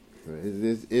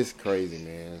 It's crazy,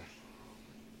 man.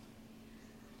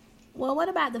 Well, what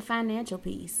about the financial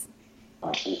piece?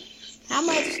 How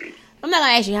much? I'm not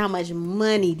gonna ask you how much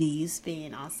money do you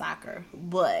spend on soccer,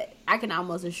 but I can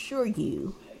almost assure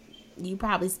you, you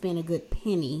probably spend a good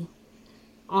penny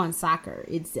on soccer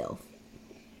itself.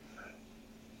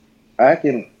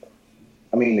 The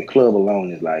club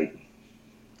alone is like,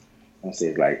 I'll say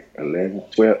it's like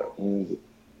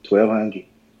 1,200.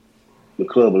 The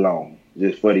club alone,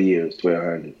 just for the year, is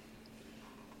 1,200.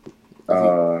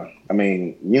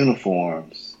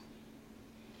 Uniforms.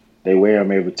 They wear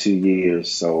them every 2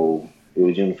 years, so it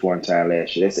was uniform time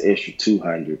last year. That's an extra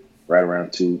 200, right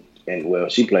around 2.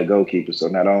 And she played goalkeeper, so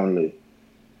not only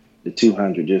the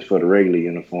 200 just for the regular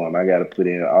uniform, I got to put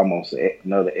in almost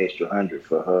another extra 100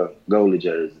 for her goalie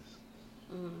jerseys.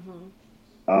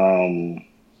 Mm-hmm.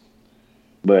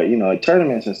 But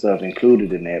tournaments and stuff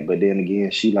included in that. But then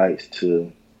again, she likes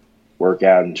to work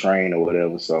out and train or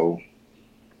whatever, so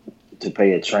to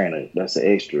pay a trainer, that's an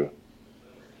extra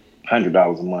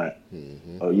 $100 a month,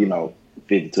 or $50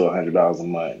 to $100 a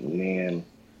month. And then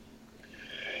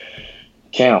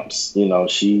camps, she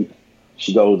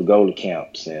goes to goalie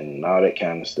camps and all that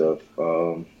kind of stuff.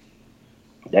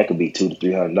 That could be $200 to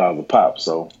 $300 a pop.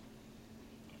 So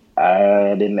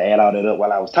I didn't add all that up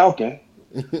while I was talking.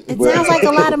 It sounds like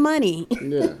a lot of money.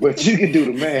 Yeah, but you can do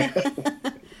the math,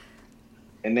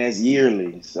 and that's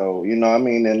yearly. So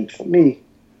and for me,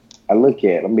 I'm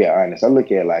being honest, I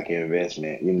look at like an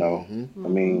investment, you know. Mm-hmm. I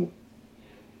mean,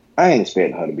 I ain't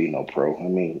expecting her to be no pro. I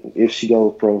mean, if she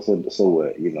goes pro, so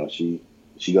what? You know, she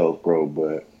goes pro.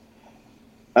 But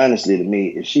honestly, to me,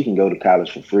 if she can go to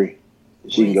college for free,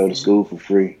 if she can go to school for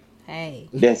free, hey,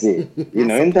 that's it. You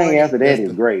know, anything after that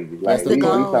is gravy. That's Like, the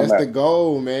goal. That's the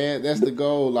goal, man. That's the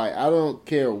goal. Like, I don't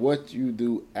care what you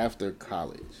do after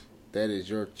college. That is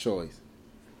your choice.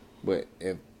 But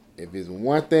if it's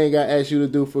one thing I ask you to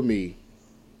do for me,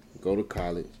 go to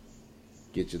college,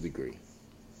 get your degree.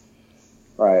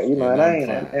 Right, you know, and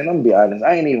I'm gonna be honest,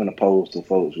 I ain't even opposed to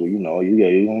folks where, you know, you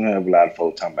gonna have a lot of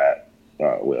folks talking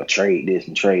about, well, trade this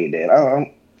and trade that.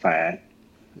 I'm fine.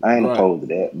 I ain't opposed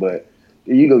to that, but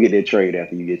you go get that trade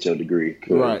after you get your degree.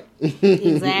 Right.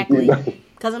 Exactly.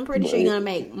 Because I'm pretty sure you're gonna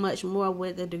make much more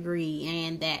with a degree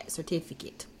and that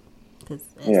certificate. Because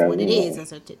that's what it is, a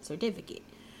certificate.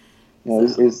 You know,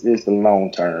 it's the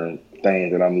long term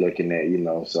thing that I'm looking at, you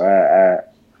know. So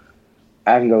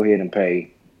I can go ahead and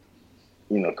pay,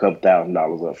 you know, a couple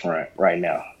 $1,000s up front right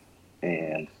now.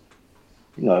 And,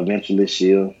 you know, eventually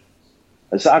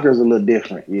soccer is a little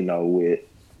different, you know, with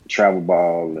travel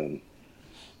ball. And,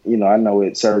 you know, I know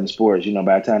at certain sports, you know,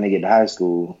 by the time they get to high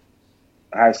school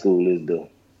is the,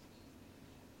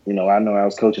 you know, I know I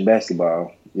was coaching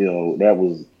basketball. You know, that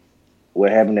was what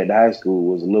happened at the high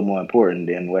school was a little more important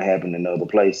than what happened in other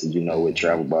places, you know, with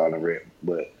travel ball and rep.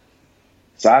 But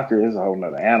soccer is a whole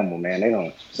nother animal,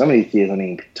 man. Some of these kids don't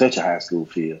even touch a high school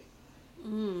field.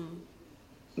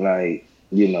 Like,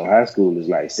 you know, high school is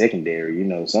like secondary. You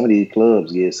know, some of these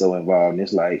clubs get so involved, and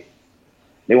it's like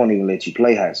they won't even let you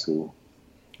play high school.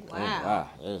 Wow.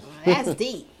 That's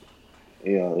deep.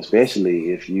 You know,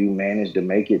 especially if you manage to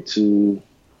make it to,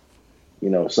 you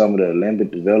know, some of the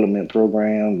Olympic development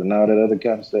programs and all that other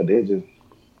kind of stuff. They're just,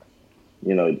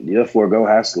 you know, you'll forego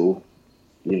high school.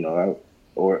 You know,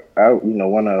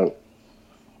 one of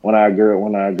our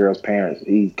girls' parents,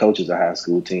 he coaches a high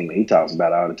school team, and he talks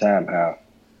about all the time how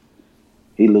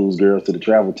he lose girls to the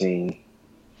travel team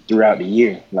throughout the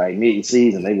year. Like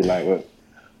mid-season, they be like, "Well,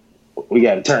 we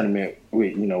got a tournament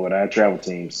with our travel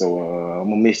team, so I'm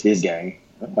gonna miss this game."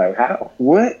 I'm like, "How?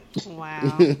 What?"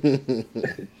 Wow.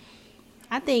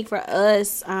 I think for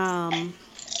us,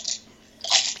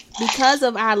 because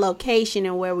of our location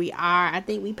and where we are, I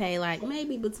think we pay like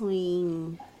maybe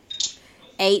between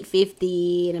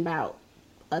 $850 and about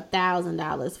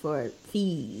 $1,000 for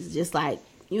fees, just like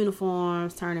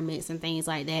uniforms, tournaments, and things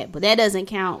like that. But that doesn't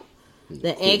count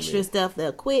the extra stuff, the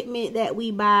equipment that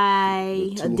we buy.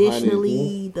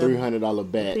 Additionally, the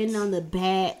 $300 bats, depending on the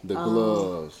bat, the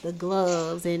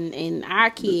gloves, and our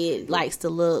kid likes to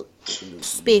look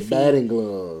spiffy. Batting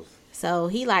gloves. So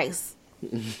he likes.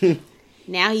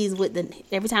 Now he's with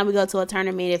every time we go to a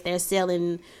tournament, if they're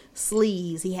selling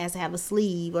sleeves, he has to have a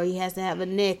sleeve or he has to have a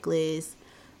necklace.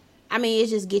 I mean,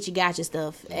 it's just get you gotcha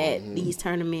stuff at these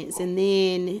tournaments. And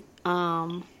then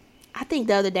I think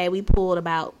the other day we pulled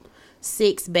about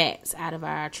 6 bats out of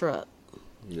our truck.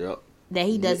 Yep. That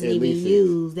he doesn't even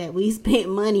use, that we spent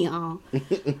money on.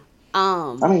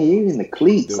 I mean, even the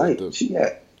cleats, she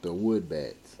got the wood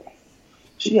bats.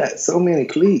 She got so many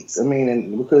cleats. I mean,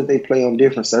 and because they play on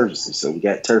different surfaces, so we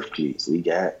got turf cleats, we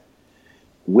got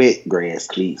wet grass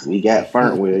cleats, we got soft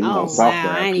ground.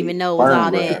 I didn't even know it was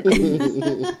all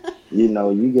that. You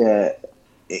know, you got,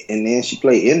 and then she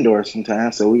play indoor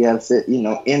sometimes, so we got to set,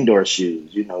 indoor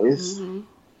shoes. You know, it's,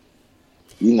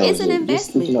 it's an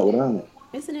investment. It.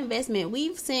 It's an investment.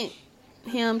 We've sent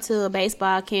him to a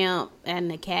baseball camp at an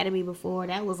academy before.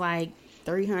 That was like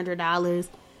 $300.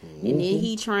 And then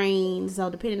he trained, so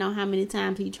depending on how many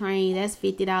times he trained, that's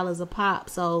 $50 a pop.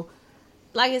 So,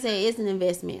 like I said, it's an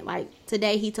investment. Like,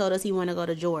 today he told us he want to go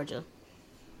to Georgia.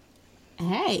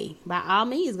 Hey, by all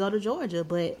means, go to Georgia,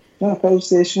 but... My coach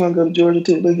said she want to go to Georgia,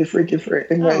 too. Look at freaking Fred.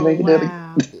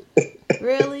 Wow.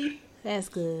 Really? That's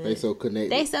good. They so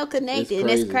connected.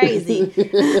 It's crazy.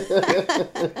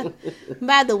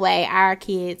 By the way, our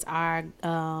kids are...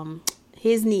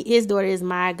 His daughter is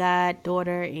my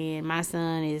goddaughter, and my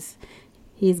son is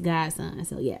his godson.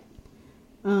 So yeah.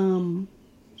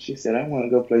 She said, "I want to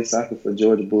go play soccer for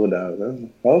Georgia Bulldogs." I was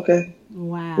like, "Okay."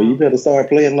 Wow. Well, you better start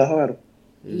playing a little harder.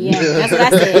 Yeah, that's what I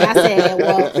said. I said,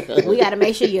 well, we got to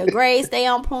make sure your grades stay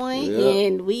on point,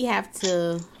 and we have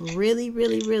to really,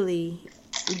 really, really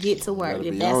get to work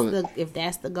if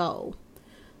that's the goal.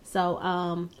 So,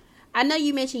 I know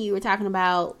you mentioned you were talking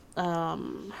about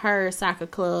her soccer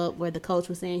club where the coach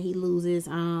was saying he loses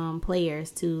players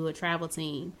to a travel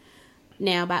team.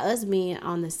 Now, by us being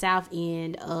on the south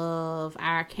end of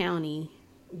our county,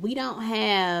 we don't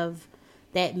have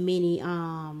that many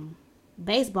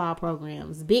baseball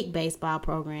programs, big baseball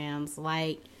programs,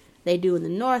 like they do in the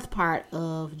north part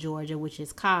of Georgia, which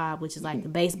is Cobb, which is like the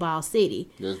baseball city.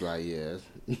 That's like, yes.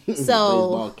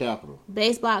 So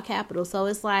baseball capital. So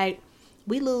it's like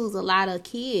we lose a lot of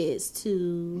kids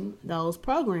to those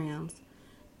programs.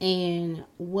 And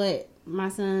what my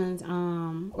son's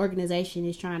organization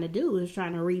is trying to do is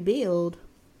trying to rebuild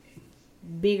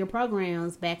bigger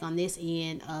programs back on this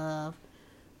end of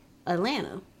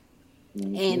Atlanta.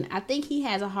 Mm-hmm. And I think he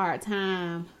has a hard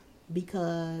time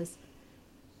because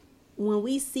when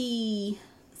we see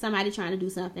somebody trying to do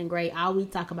something great, all we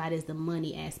talk about is the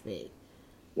money aspect.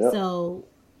 Yep. So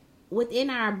within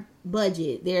our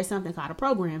budget, there's something called a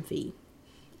program fee.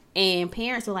 And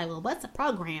parents are like, well, what's a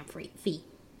program fee?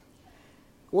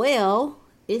 Well,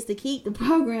 it's to keep the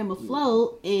program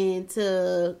afloat and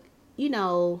to,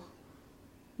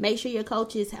 make sure your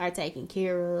coaches are taken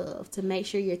care of, to make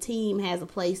sure your team has a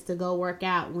place to go work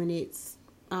out when it's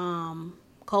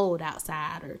cold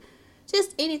outside, or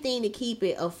just anything to keep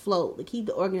it afloat, to keep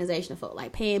the organization afloat,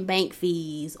 like paying bank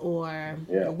fees or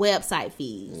website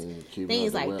fees,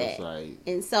 things like that.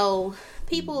 And so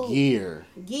people... Gear.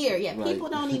 Yeah. Like, people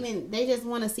don't even... They just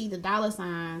want to see the dollar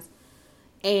signs,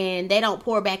 and they don't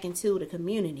pour back into the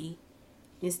community.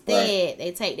 Instead,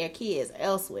 they take their kids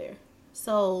elsewhere.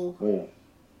 So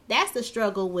that's the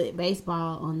struggle with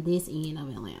baseball on this end of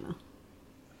Atlanta.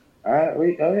 I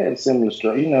had a similar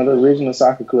struggle. The original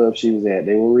soccer club she was at,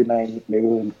 they will rename. They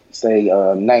will stay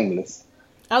nameless.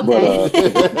 Okay.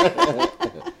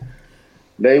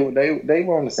 But they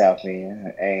were on the south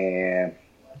end, and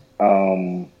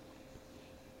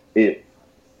it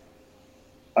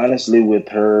honestly, with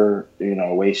her,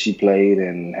 the way she played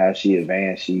and how she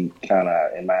advanced, she kind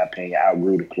of, in my opinion,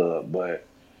 outgrew the club. But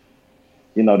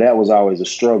that was always a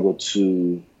struggle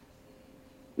to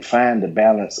find the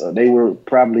balance. They were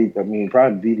probably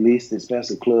the least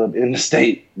expensive club in the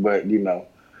state, but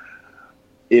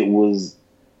it was,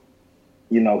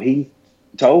 he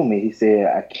told me, he said,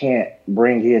 I can't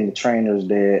bring in the trainers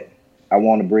that I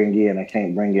want to bring in. I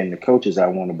can't bring in the coaches I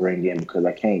want to bring in because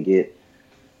I can't get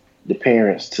the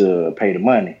parents to pay the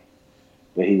money.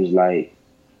 But he was like,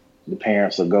 the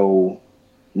parents will go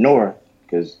north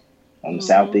because on the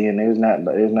south end, there's not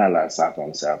a lot of soccer on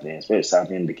the south end, especially south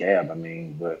end of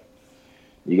DeKalb. But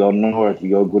you go north,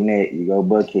 you go Gwinnett, you go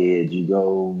Buckhead, you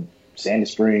go Sandy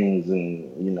Springs,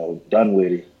 and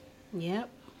Dunwoody. Yep.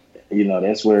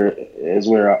 That's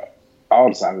where all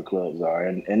the soccer clubs are,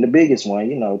 and the biggest one,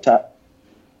 Top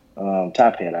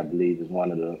Hat, I believe, is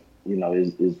one of the,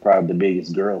 is probably the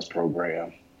biggest girls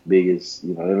program. Biggest,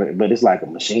 but it's like a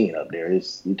machine up there.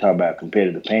 You talk about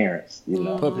competitive parents,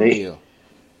 Puppy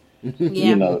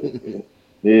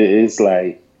it's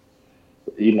like,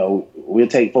 we'll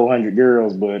take 400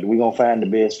 girls, but we're going to find the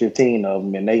best 15 of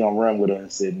them, and they going to run with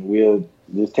us, and we'll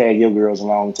just tag your girls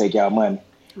along and take our money.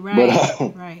 Right,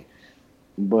 right.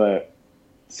 But,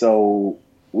 so,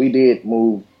 we did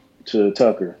move to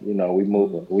Tucker. We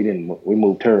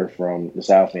moved her from the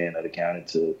south end of the county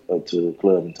up to the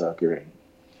club in Tucker,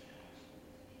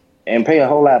 and pay a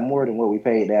whole lot more than what we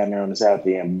paid down there on the south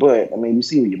end. But, you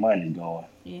see where your money's going.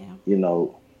 Yeah.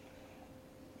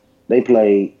 They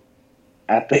played,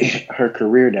 I think, her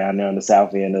career down there on the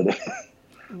south end of the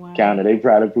county. They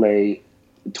probably played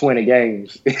 20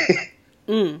 games.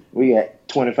 We got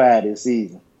 25 this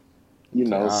season.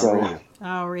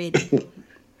 Already.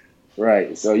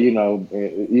 Right. So,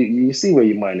 you see where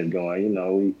your money's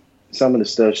going. Some of the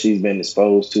stuff she's been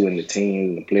exposed to in the team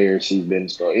and the players she's been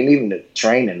exposed, and even the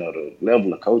training or the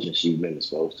level of coaching she's been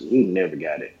exposed to, we never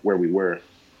got it where we were.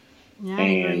 Yeah, I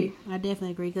agree. I definitely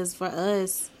agree, because for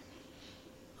us,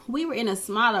 we were in a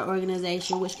smaller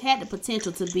organization which had the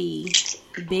potential to be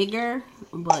bigger,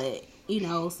 but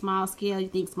small scale. You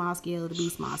think small scale to be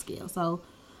small scale. So,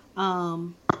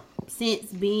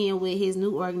 since being with his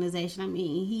new organization,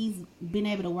 he's been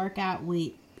able to work out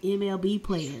with MLB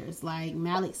players like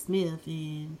Malik Smith,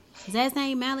 and is that his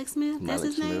name, Malik Smith? That's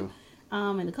his name.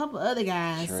 And a couple other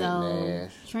guys.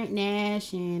 Trent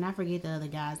Nash, and I forget the other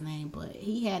guy's name, but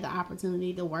he had the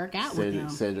opportunity to work out with them.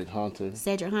 Cedric Hunter,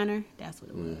 that's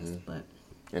what it was. But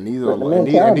and these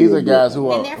are guys who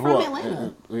are they're from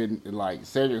Atlanta. Like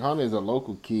Cedric Hunter is a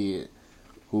local kid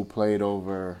who played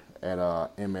over at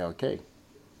MLK.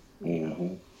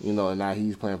 Mm-hmm. And now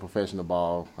he's playing professional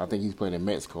ball. I think he's playing in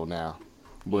Mexico now.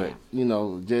 But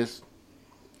just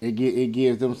it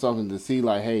gives them something to see.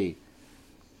 Like, hey,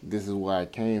 this is where I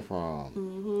came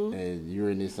from, and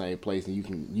you're in this same place, and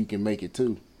you can make it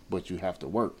too, but you have to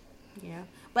work. Yeah,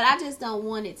 but I just don't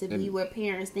want it to be where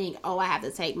parents think, oh, I have to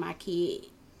take my kid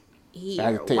here.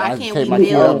 I have to take my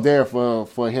kid up there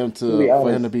for him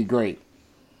to be great.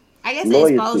 I guess the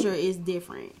exposure is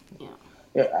different.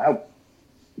 Yeah.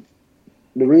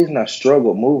 The reason I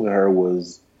struggled moving her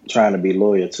was trying to be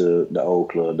loyal to the old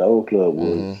club. The old club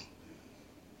was,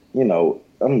 I'm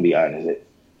gonna be honest.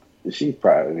 She's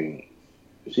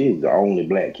the only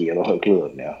black kid on her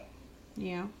club now.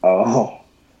 Yeah.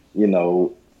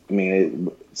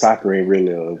 Soccer ain't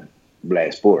really a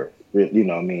black sport. Not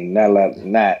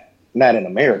in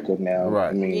America now.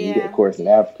 Right. Of course, in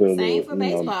Africa. Same for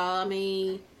baseball.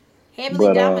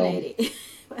 Heavily dominated.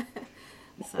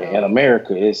 In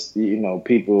America, it's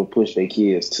people push their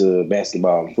kids to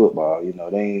basketball and football.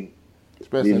 They ain't.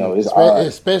 Especially in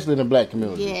the black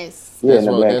community. Yes. That's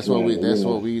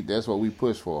what we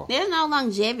push for. There's no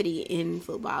longevity in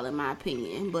football, in my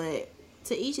opinion, but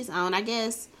to each his own, I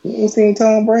guess. You ain't seen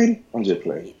Tom Brady? I'm just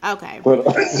playing. Okay. But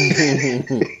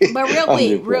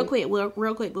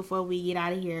real quick before we get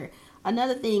out of here,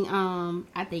 another thing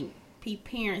I think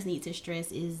parents need to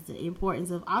stress is the importance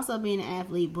of also being an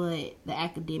athlete, but the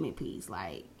academic piece,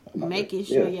 like making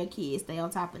sure your kids stay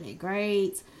on top of their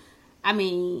grades.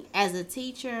 As a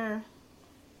teacher,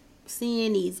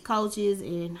 seeing these coaches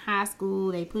in high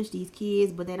school, they push these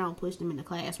kids, but they don't push them in the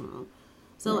classroom.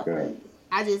 So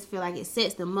I just feel like it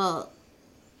sets them up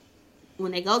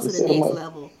when they go to the next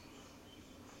level.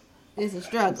 It's a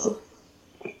struggle.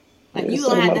 Like you're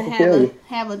going to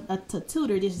have a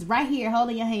tutor just right here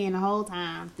holding your hand the whole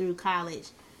time through college.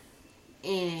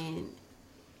 And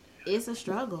it's a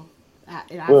struggle.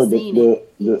 I've seen it.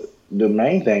 The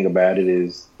main thing about it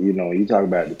is, you talk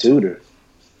about the tutor.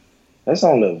 That's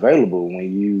only available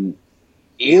when you,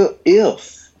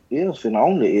 if and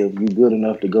only if you're good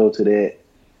enough to go to that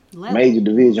major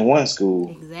Division I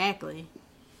school. Exactly.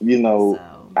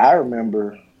 I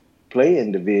remember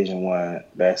playing Division I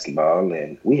basketball,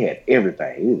 and we had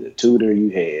everything. You had a tutor, you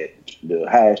had the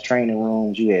highest training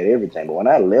rooms, you had everything. But when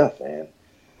I left and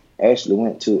actually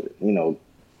went to,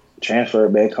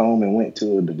 transferred back home and went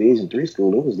to a Division III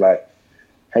school, it was like,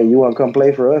 hey, you want to come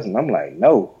play for us? And I'm like,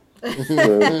 no. You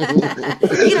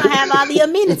don't have all the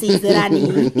amenities that I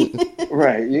need.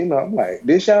 Right. I'm like,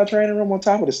 this y'all training room on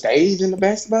top of the stage in the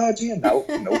basketball gym? No.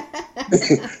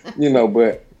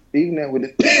 But even that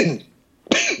with it,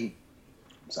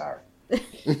 sorry.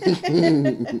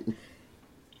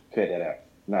 Cut that out.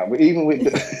 No, but even with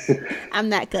the I'm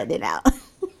not cutting it out.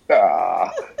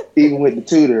 Even with the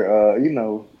tutor,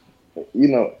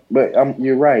 but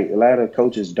you're right. A lot of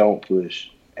coaches don't push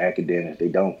academics. They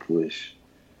don't push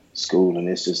school, and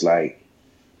it's just like,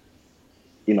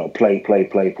 play.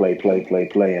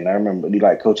 And I remember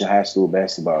like coaching high school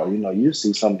basketball. You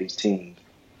see some of these teams,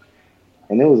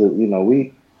 and it was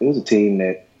a team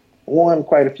that won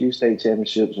quite a few state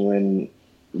championships during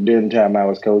the time I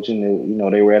was coaching.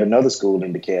 They were at another school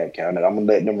in DeKalb County. I'm gonna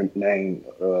let them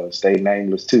stay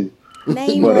nameless too.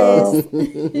 Nameless.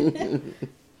 But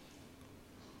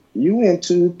you win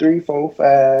 2, 3, 4,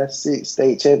 5, 6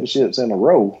 state championships in a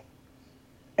row,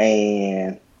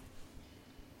 and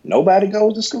nobody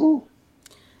goes to school.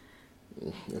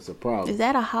 That's a problem. Is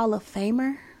that a Hall of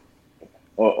Famer?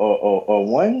 Or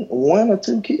one or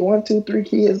two, 1, 2, 3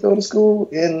 kids go to school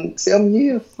in 7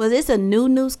 years. Was this a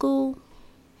new school?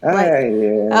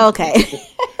 Yeah. Okay.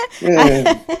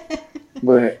 Yeah.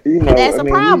 But that's a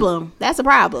problem. That's a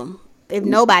problem. If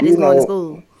nobody's going to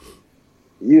school.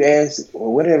 You ask,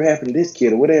 well, whatever happened to this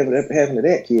kid, or whatever happened to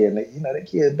that kid, and that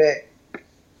kid's back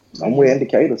somewhere in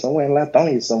Decatur, somewhere in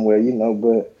Lithonia, somewhere,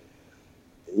 but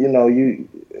you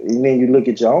look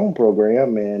at your own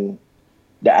program, and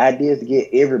the idea is to get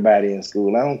everybody in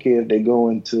school. I don't care if they go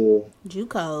into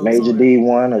JUCO, major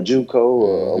D1 or JUCO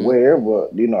or wherever.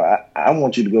 I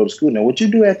want you to go to school. Now, what you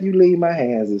do after you leave my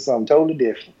hands is something totally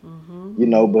different.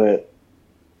 But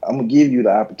I'm gonna give you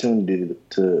the opportunity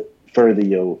to further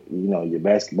your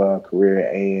basketball career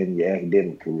and your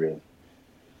academic career.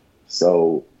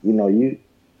 So, you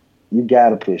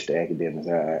gotta push the academics.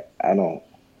 I don't,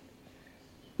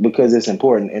 because it's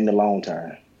important in the long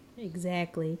term.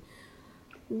 Exactly.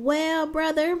 Well,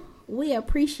 brother, we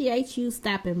appreciate you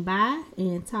stopping by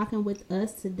and talking with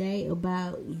us today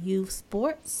about youth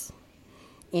sports.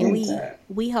 And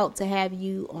we hope to have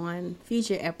you on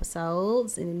future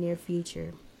episodes in the near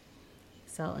future.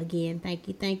 So again, thank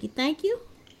you. Thank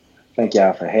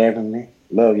y'all for having me.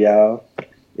 Love y'all.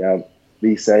 Y'all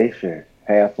be safe and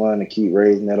have fun and keep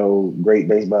raising that old great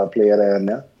baseball player down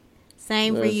there.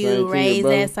 Same for you. Raise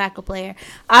that soccer player.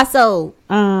 Also,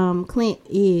 Clint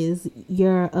is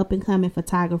your up and coming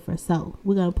photographer. So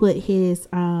we're gonna put his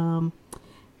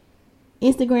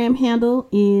Instagram handle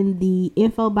in the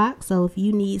info box. So if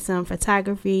you need some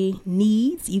photography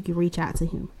needs, you can reach out to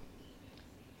him.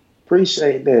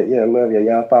 Appreciate that. Yeah, love you.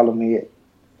 Y'all follow me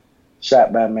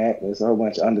Shot by Mac. There's a whole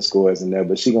bunch of underscores in there,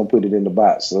 but she gonna put it in the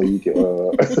box so you can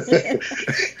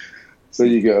so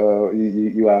you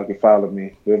can you all can follow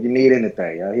me. But if you need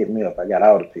anything, y'all hit me up. I got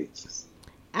all the pictures.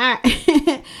 All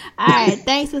right. All right.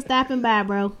 Thanks for stopping by,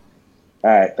 bro. All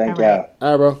right. Thank y'all.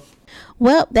 All right, bro.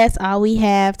 Well, that's all we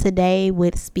have today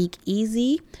with Speak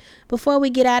Easy. Before we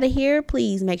get out of here,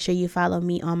 please make sure you follow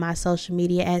me on my social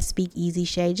media at Speak Easy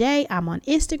Shay J. I'm on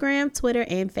Instagram, Twitter,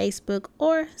 and Facebook,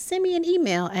 or send me an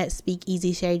email at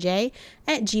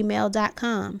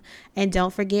speakeasyshayj@gmail.com. And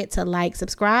don't forget to like,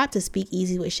 subscribe to Speak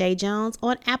Easy with Shay Jones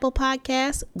on Apple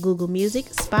Podcasts, Google Music,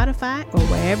 Spotify, or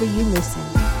wherever you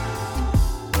listen.